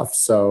that stuff.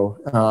 So,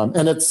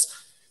 and it's,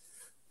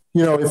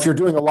 if you're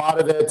doing a lot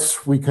of it,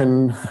 we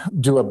can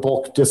do a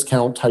bulk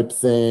discount type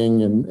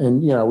thing.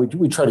 And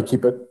we try to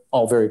keep it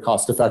all very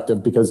cost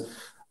effective because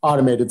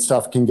automated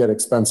stuff can get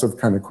expensive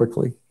kind of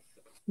quickly.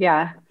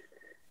 Yeah.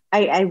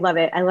 I love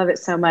it. I love it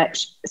so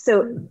much.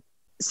 So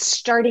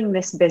starting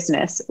this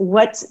business,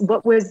 what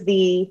was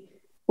the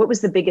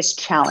biggest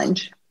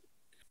challenge?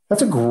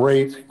 That's a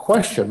great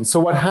question. So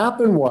what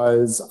happened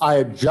was I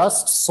had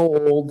just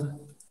sold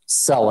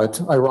Sell It,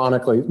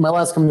 ironically. My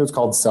last company was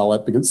called Sell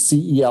It because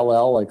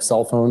CELL, like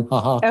cell phone.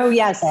 Haha. Oh,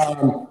 yes.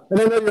 And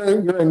I know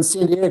you're in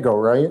San Diego,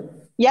 right?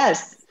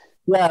 Yes.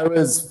 Yeah, it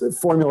was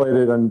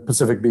formulated on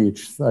Pacific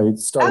Beach. I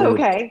started. Oh,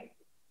 okay.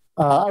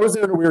 I was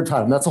there at a weird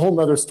time. That's a whole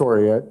nother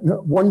story.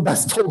 One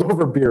best told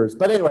over beers.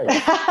 But anyway,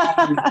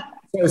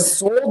 so I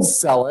sold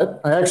Sell It.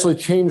 I actually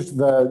changed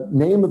the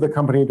name of the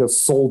company to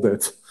Sold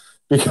It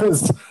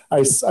because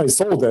I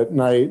sold it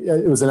and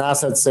it was an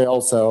asset sale.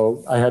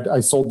 So I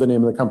sold the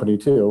name of the company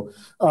too.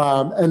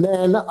 And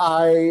then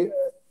I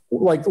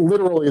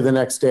literally the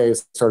next day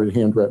started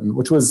Handwritten,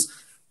 which was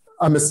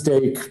a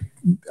mistake.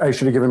 I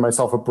should have given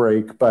myself a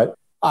break, but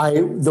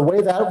the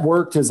way that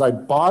worked is I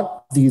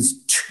bought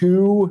these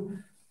 2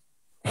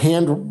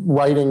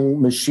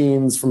 handwriting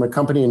machines from a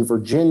company in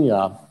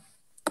Virginia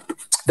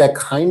that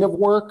kind of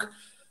work,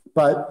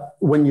 but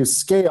when you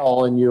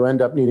scale and you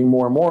end up needing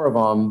more and more of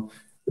them,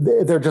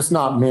 they're just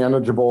not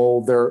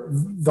manageable.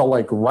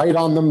 They'll write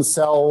on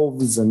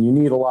themselves and you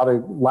need a lot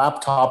of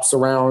laptops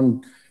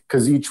around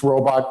because each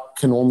robot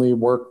can only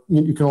work,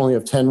 you can only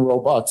have 10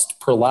 robots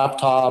per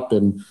laptop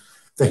and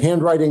the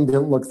handwriting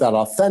didn't look that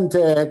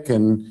authentic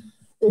and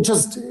it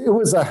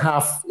was a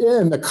half,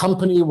 and the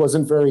company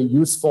wasn't very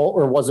useful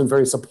or wasn't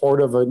very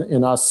supportive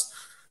in us.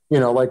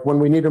 When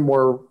we needed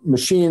more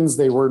machines,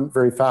 they weren't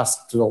very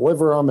fast to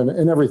deliver them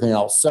and everything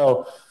else.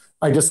 So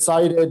I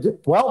decided,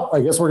 well, I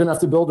guess we're going to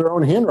have to build our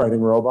own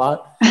handwriting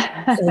robot.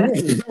 and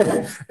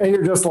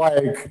you're just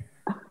like,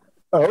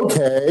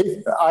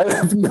 okay, I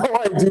have no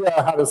idea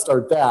how to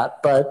start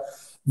that. But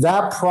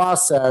that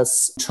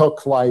process took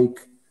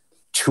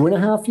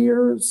 2.5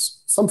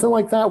 years, something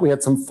like that. We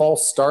had some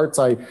false starts.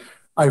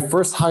 I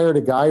first hired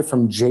a guy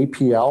from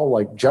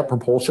JPL, Jet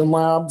Propulsion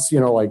Labs,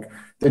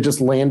 they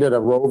just landed a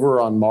rover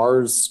on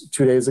Mars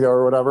 2 days ago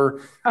or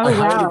whatever. Oh,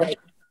 wow.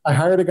 I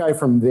hired a guy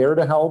from there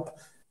to help.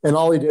 And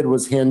all he did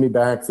was hand me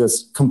back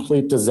this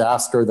complete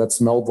disaster that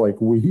smelled like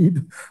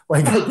weed.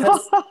 It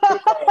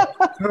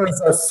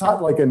was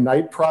a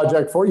night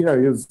project for, he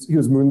was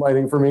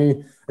moonlighting for me.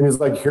 And he was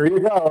like, here you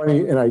go.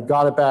 And I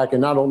got it back.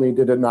 And not only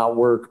did it not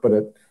work, but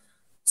it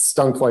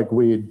stunk like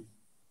weed.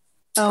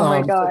 Oh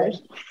my gosh.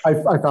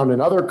 So I found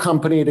another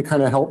company to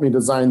kind of help me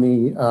design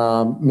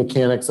the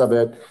mechanics of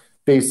it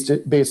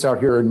based out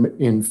here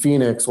in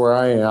Phoenix where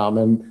I am.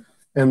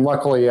 And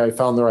luckily I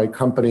found the right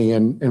company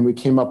and we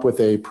came up with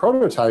a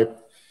prototype.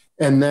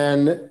 And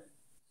then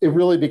it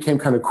really became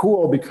kind of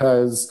cool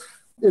because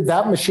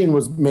that machine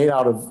was made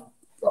out of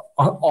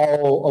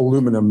all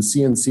aluminum,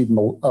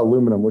 CNC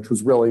aluminum, which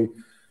was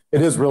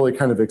it is really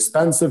kind of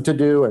expensive to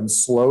do and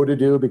slow to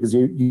do because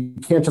you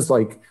can't just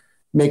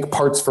make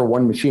parts for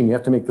one machine. You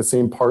have to make the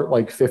same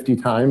part 50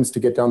 times to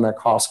get down that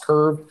cost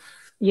curve.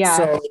 Yeah.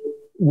 So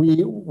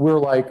we're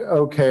like,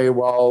 okay,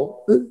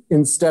 well,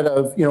 instead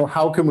of,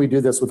 how can we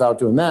do this without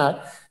doing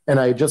that? And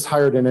I just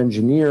hired an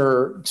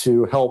engineer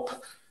to help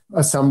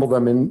assemble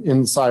them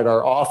inside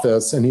our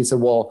office. And he said,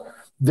 well,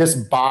 this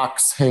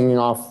box hanging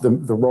off the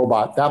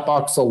robot, that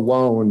box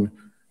alone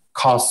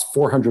costs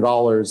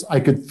 $400. I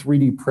could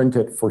 3D print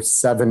it for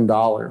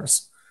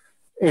 $7.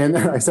 And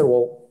I said,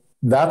 well,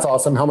 that's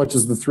awesome. How much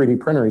is the 3D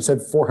printer? He said,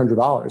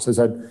 $400. I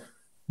said,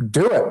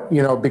 do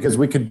it, because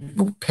we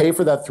could pay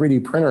for that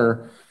 3D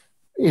printer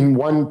in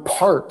one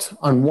part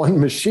on one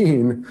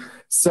machine.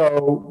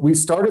 So we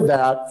started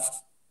that.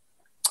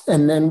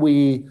 And then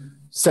we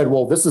said,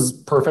 well, this is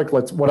perfect.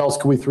 What else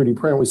can we 3D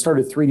print? We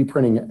started 3D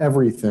printing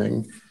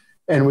everything.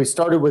 And we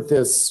started with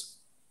this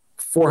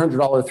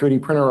 $400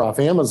 3D printer off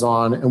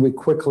Amazon. And we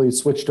quickly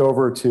switched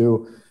over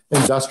to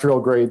industrial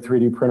grade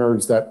 3D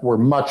printers that were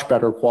much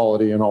better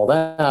quality and all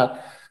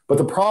that. But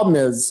the problem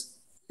is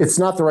it's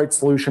not the right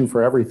solution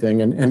for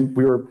everything. And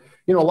we were,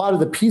 a lot of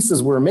the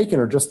pieces we were making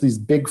are just these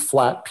big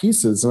flat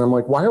pieces. And I'm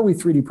like, why are we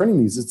 3D printing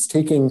these? It's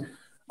taking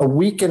a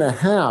week and a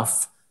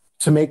half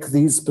to make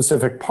these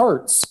specific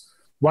parts.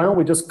 Why don't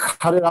we just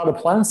cut it out of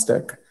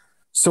plastic?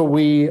 So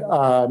we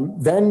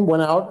then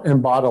went out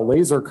and bought a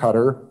laser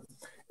cutter,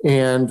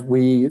 and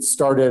we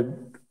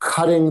started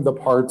cutting the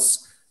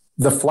parts,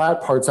 the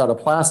flat parts out of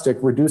plastic,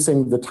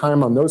 reducing the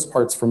time on those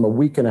parts from a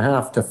week and a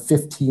half to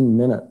 15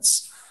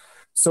 minutes.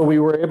 So we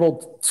were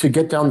able to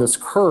get down this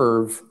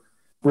curve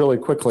really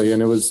quickly.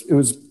 And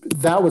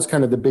that was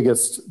kind of the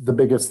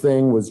biggest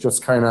thing, was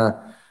just kind of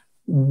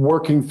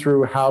working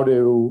through how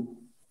to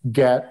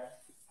get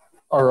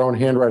our own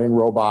handwriting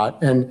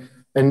robot. And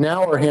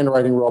now our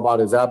handwriting robot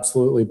is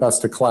absolutely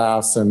best of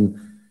class. And,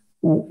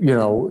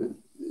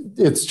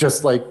 it's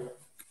just like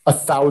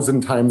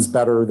 1,000 times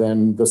better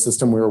than the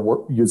system we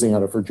were using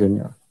out of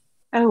Virginia.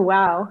 Oh,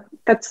 wow.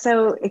 That's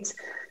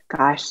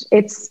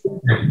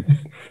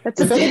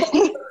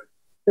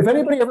if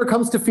anybody ever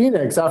comes to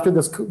Phoenix after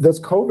this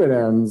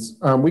COVID ends,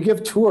 we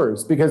give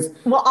tours because...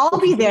 Well, I'll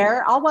be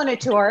there. I'll want a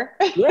tour.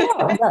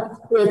 Yeah.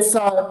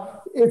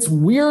 It's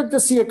weird to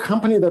see a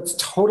company that's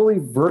totally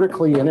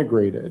vertically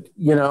integrated,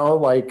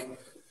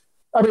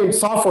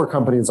 software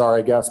companies are,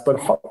 I guess,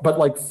 but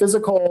like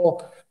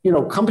physical,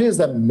 companies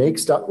that make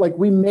stuff, like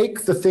we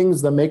make the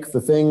things that make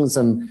the things.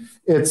 And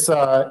it's,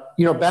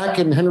 back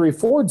in Henry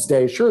Ford's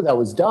day, sure, that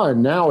was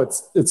done. Now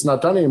it's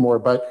not done anymore,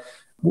 but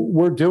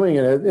we're doing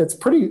it. It's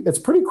pretty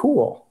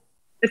cool.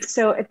 It's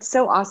so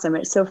awesome.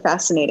 It's so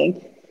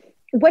fascinating.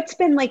 What's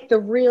been like the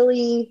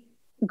really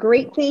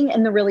great thing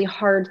and the really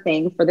hard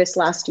thing for this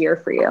last year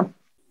for you?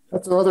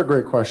 That's another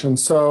great question.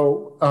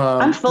 So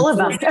I'm full of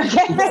them.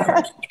 Okay.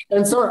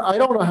 And so I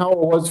don't know how it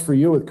was for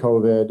you with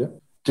COVID.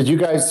 Did you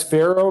guys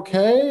fare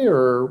okay,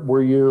 or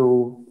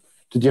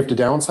did you have to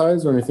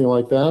downsize or anything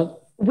like that?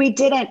 We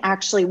didn't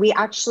actually. We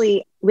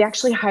actually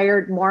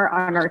hired more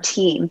on our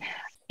team.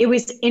 It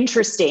was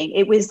interesting.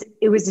 It was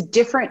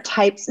different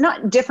types,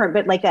 not different,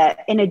 but like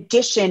an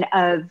addition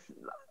of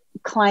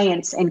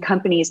clients and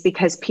companies,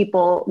 because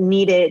people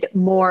needed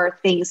more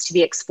things to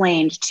be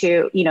explained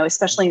to,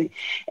 especially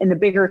in the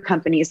bigger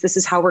companies. This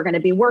is how we're going to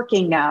be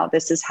working now.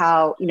 This is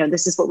how,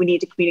 this is what we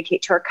need to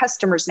communicate to our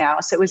customers now.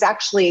 So it was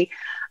actually,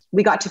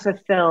 we got to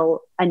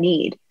fulfill a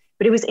need,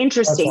 but it was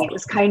interesting. Awesome. It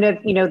was kind of,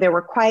 there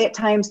were quiet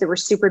times, there were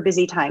super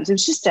busy times. It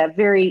was just a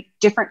very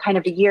different kind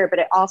of a year, but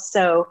it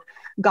also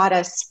got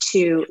us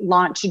to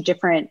launch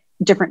different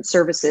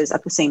services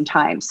at the same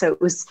time. So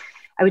it was,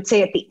 I would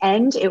say at the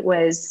end, it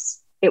was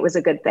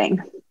a good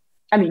thing.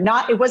 I mean,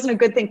 it wasn't a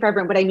good thing for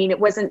everyone, but I mean, it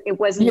wasn't a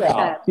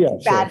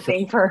bad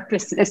thing for our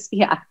business.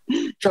 Yeah.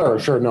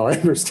 Sure. No, I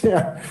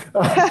understand.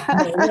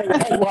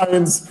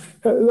 Headlines,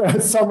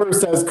 Summer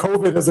says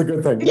COVID is a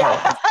good thing.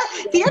 Yeah.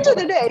 At the end of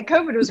the day,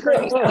 COVID was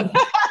great.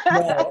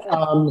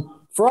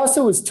 For us,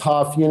 it was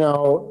tough.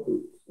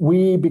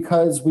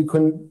 Because we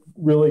couldn't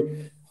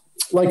really,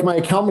 like my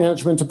account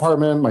management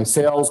department, my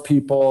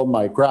salespeople,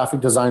 my graphic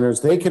designers,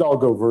 they could all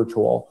go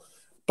virtual.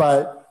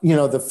 But,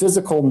 the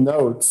physical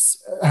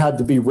notes had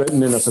to be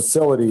written in a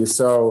facility.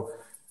 So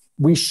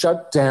we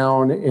shut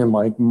down in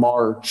like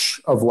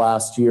March of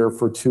last year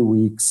for 2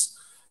 weeks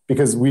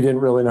because we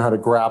didn't really know how to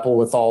grapple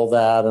with all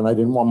that. And I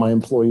didn't want my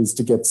employees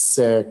to get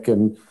sick.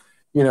 And,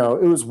 it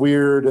was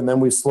weird. And then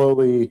we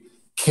slowly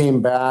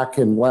came back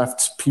and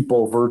left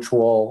people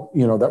virtual,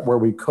 that where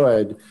we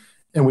could.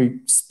 And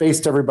we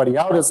spaced everybody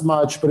out as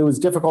much, but it was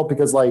difficult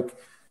because we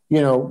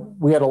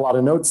had a lot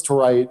of notes to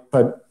write,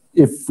 but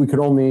if we could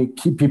only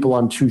keep people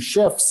on 2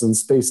 shifts and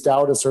spaced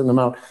out a certain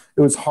amount,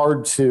 it was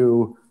hard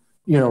to,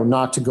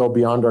 not to go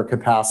beyond our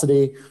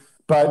capacity.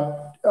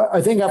 But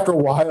I think after a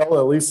while,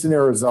 at least in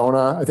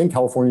Arizona, I think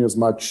California is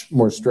much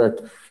more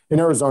strict. In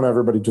Arizona,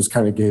 everybody just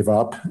kind of gave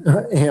up.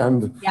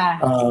 And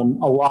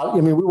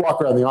we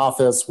walk around the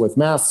office with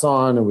masks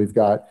on, and we've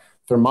got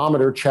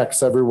thermometer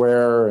checks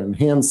everywhere and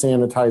hand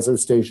sanitizer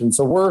stations.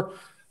 So we're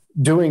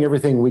doing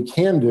everything we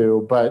can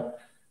do, but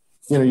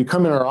you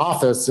come in our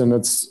office and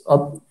it's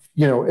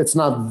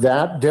not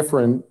that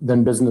different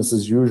than business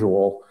as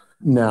usual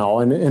now.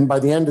 And by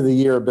the end of the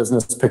year,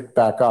 business picked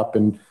back up,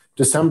 and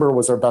December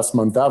was our best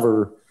month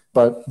ever.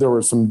 but there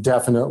were some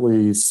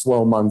definitely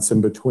slow months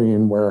in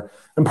between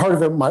and part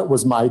of it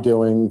was my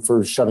doing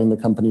for shutting the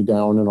company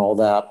down and all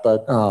that.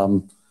 But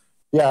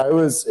yeah, it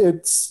was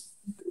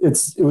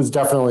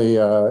definitely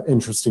an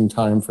interesting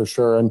time for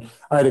sure. And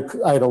I had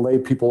to lay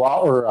people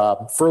out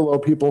or furlough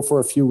people for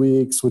a few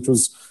weeks, which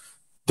was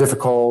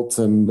difficult.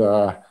 And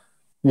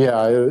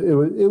yeah,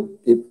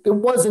 it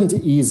wasn't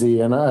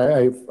easy. And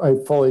I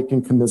fully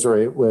can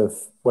commiserate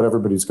with what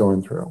everybody's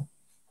going through.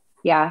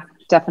 Yeah,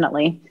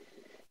 definitely.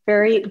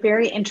 Very,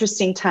 very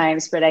interesting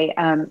times, but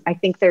I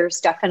think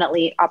there's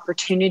definitely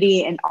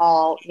opportunity in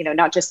all,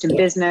 not just in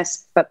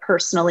business, but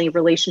personally,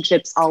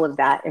 relationships, all of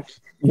that.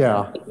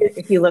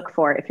 If you look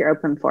for it, if you're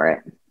open for it.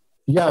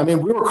 Yeah. I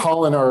mean, we were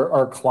calling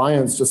our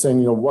clients just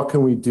saying, what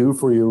can we do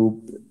for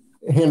you?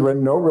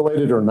 Handwritten note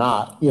related or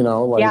not,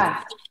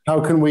 how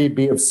can we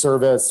be of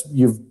service?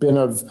 You've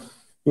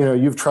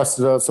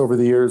trusted us over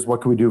the years.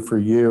 What can we do for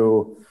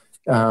you?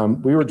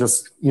 We were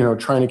just,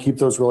 trying to keep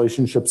those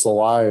relationships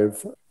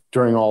alive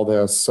during all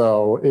this.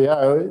 So,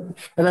 yeah.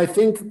 And I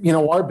think,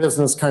 our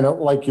business kind of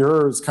like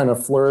yours kind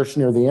of flourished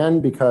near the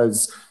end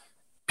because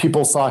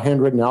people saw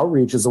handwritten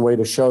outreach as a way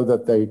to show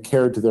that they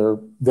cared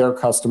to their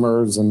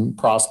customers and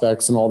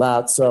prospects and all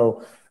that.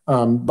 So,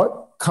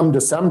 but come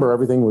December,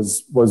 everything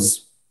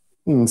was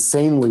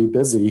insanely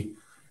busy.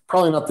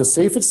 Probably not the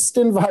safest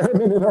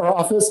environment in our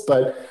office,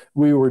 but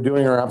we were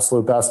doing our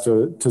absolute best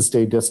to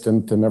stay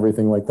distant and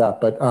everything like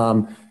that. But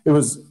it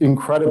was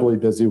incredibly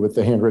busy with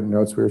the handwritten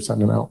notes we were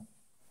sending out.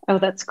 Oh,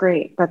 that's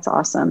great. That's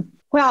awesome.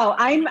 Well,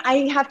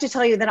 I have to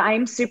tell you that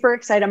I'm super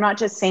excited. I'm not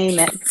just saying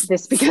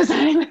this because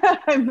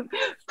I'm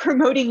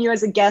promoting you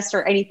as a guest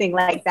or anything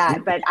like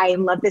that, but I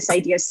love this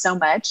idea so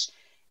much.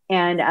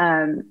 And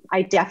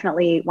I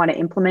definitely want to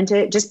implement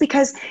it just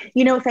because,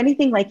 if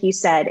anything, like you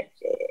said,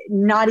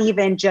 not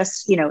even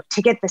just,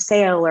 to get the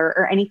sale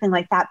or anything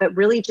like that, but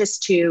really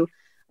just to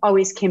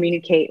always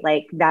communicate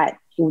like that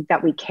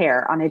we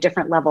care on a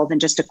different level than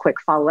just a quick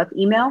follow-up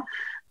email.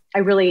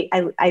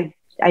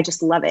 I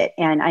just love it.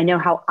 And I know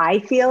how I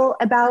feel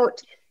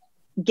about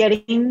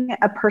getting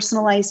a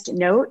personalized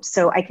note.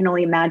 So I can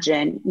only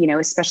imagine,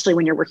 especially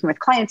when you're working with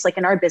clients, like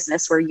in our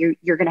business where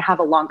you're going to have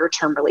a longer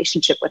term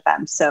relationship with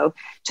them. So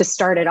to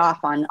start it off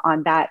on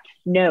that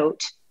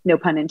note, no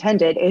pun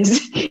intended,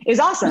 is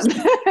awesome.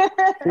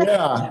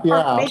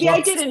 Yeah. Maybe I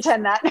did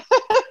intend that.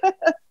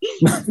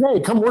 Hey,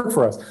 come work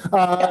for us.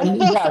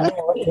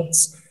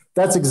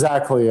 That's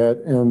exactly it.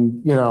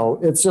 And,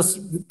 it's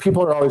just,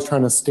 people are always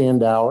trying to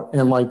stand out.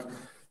 And like,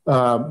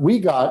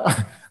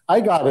 I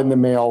got in the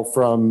mail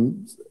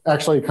from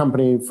actually a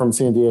company from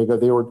San Diego.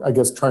 They were, I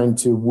guess, trying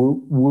to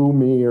woo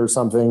me or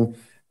something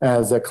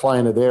as a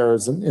client of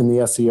theirs in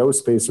the SEO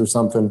space or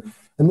something.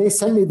 And they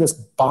sent me this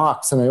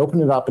box and I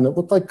opened it up and it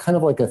looked like kind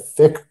of like a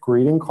thick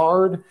greeting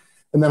card.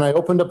 And then I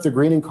opened up the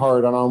greeting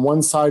card and on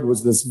one side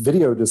was this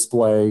video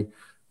display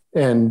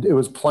and it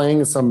was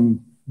playing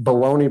some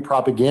baloney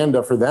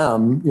propaganda for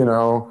them,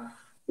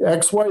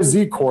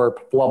 XYZ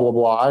Corp, blah, blah,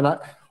 blah. And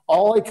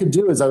all I could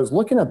do is I was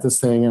looking at this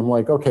thing and I'm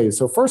like, okay,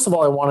 so first of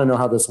all, I want to know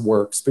how this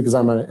works because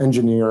I'm an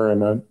engineer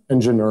and an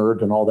engineer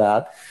and all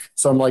that.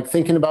 So I'm like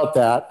thinking about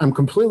that. I'm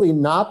completely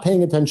not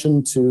paying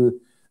attention to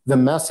the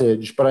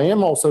message, but I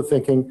am also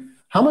thinking,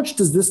 how much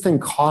does this thing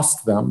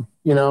cost them,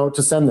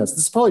 to send this?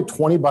 This is probably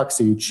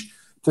 $20 each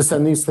to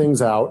send these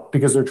things out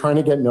because they're trying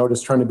to get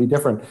noticed, trying to be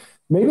different.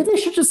 Maybe they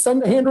should just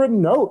send a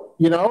handwritten note,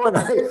 and I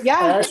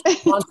actually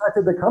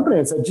contacted the company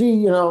and said,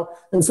 gee,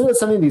 instead of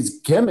sending these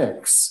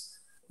gimmicks,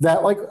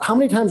 that like, how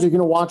many times are you going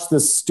to watch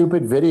this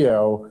stupid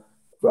video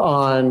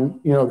on,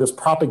 this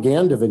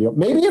propaganda video?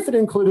 Maybe if it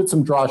included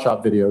some draw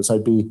shop videos,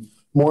 I'd be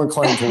more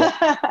inclined to look.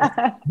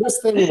 This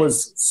thing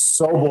was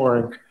so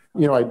boring.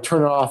 I'd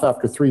turn it off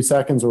after 3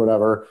 seconds or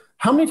whatever.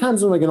 How many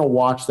times am I going to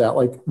watch that?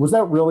 Like, was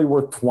that really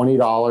worth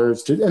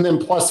 $20 and then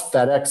plus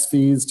FedEx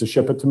fees to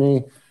ship it to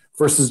me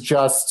versus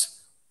just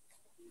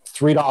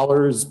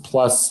 $3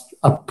 plus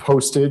a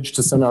postage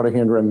to send out a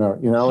handwritten note,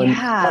 and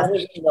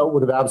that note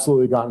would have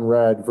absolutely gotten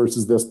read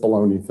versus this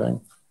baloney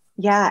thing.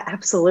 Yeah,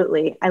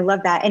 absolutely. I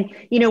love that. And,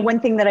 one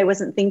thing that I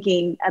wasn't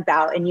thinking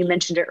about, and you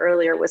mentioned it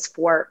earlier, was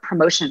for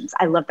promotions.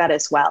 I love that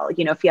as well.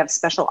 If you have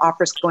special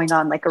offers going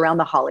on, like around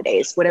the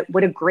holidays,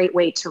 what a great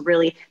way to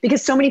really,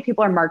 because so many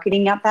people are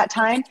marketing at that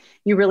time,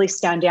 you really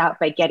stand out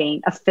by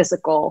getting a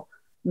physical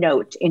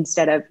note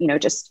instead of,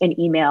 just an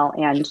email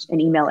and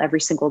an email every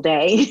single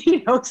day,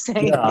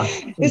 saying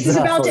this is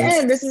about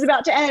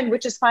to end,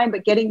 which is fine.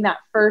 But getting that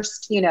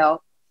first,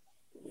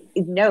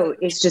 note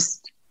is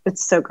just,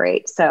 it's so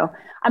great. So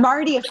I'm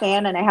already a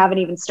fan and I haven't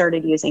even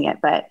started using it,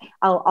 but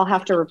I'll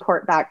have to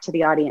report back to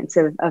the audience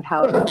of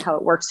how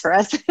it works for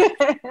us.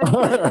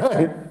 All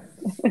right.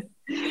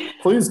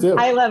 Please do.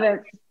 I love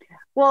it.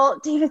 Well,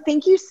 David,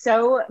 thank you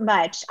so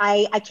much.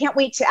 I can't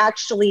wait to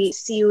actually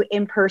see you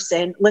in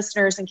person,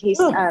 listeners. In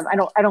case I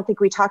don't think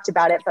we talked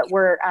about it, but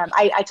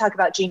I talk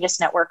about Genius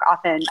Network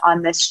often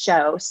on this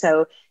show.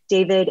 So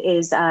David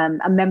is a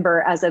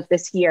member as of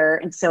this year,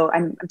 and so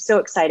I'm so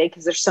excited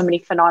because there's so many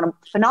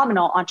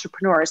phenomenal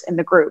entrepreneurs in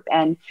the group,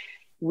 and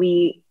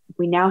we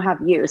we now have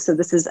you. So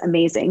this is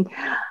amazing.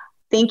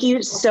 Thank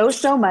you so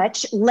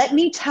much. Let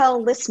me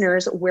tell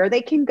listeners where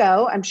they can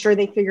go. I'm sure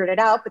they figured it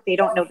out, but they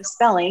don't know the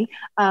spelling.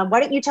 Why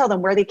don't you tell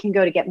them where they can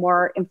go to get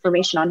more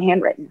information on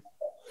Handwrytten?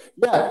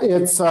 Yeah,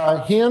 it's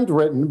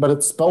Handwritten, but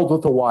it's spelled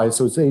with a Y.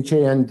 So it's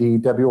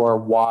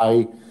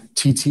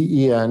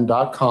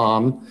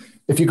HANDWRYTTEN.com.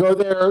 If you go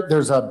there,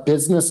 there's a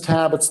business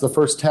tab. It's the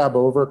first tab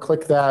over.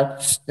 Click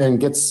that and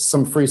get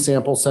some free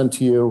samples sent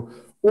to you.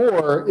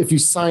 Or if you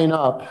sign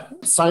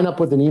up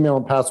with an email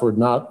and password,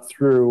 not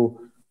through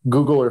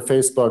Google or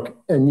Facebook,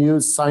 and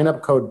use sign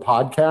up code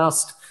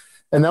podcast.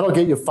 And that'll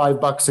get you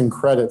 $5 in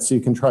credit so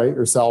you can try it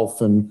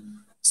yourself and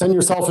send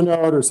yourself a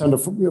note or send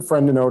a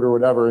friend a note or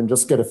whatever and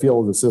just get a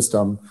feel of the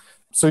system.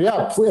 So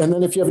yeah, and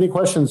then if you have any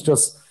questions,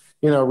 just,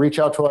 reach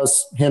out to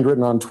us,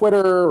 Handwrytten on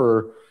Twitter,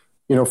 or,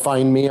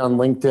 find me on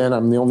LinkedIn.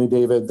 I'm the only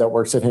David that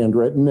works at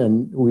Handwrytten,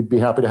 and we'd be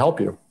happy to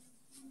help you.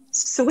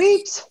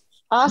 Sweet.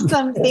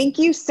 Awesome. Thank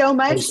you so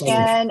much.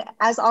 And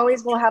as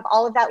always, we'll have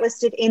all of that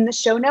listed in the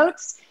show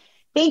notes.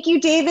 Thank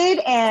you, David,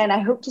 and I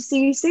hope to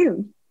see you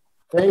soon.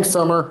 Thanks,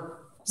 Summer.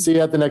 See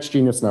you at the Next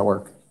Genius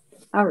Network.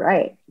 All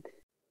right.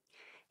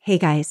 Hey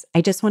guys,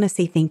 I just want to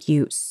say thank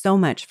you so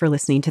much for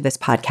listening to this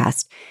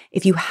podcast.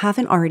 If you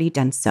haven't already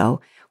done so,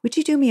 would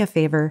you do me a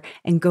favor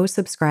and go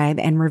subscribe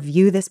and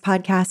review this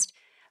podcast?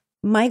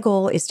 My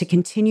goal is to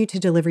continue to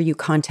deliver you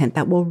content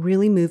that will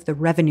really move the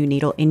revenue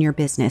needle in your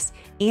business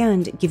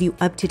and give you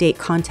up-to-date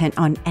content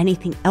on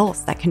anything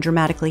else that can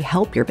dramatically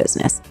help your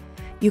business.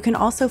 You can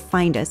also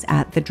find us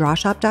at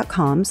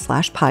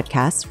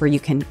thedrawshop.com/podcast, where you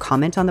can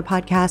comment on the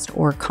podcast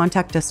or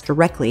contact us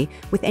directly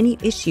with any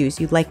issues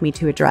you'd like me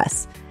to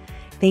address.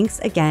 Thanks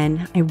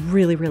again. I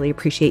really, really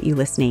appreciate you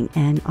listening,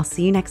 and I'll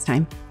see you next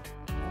time.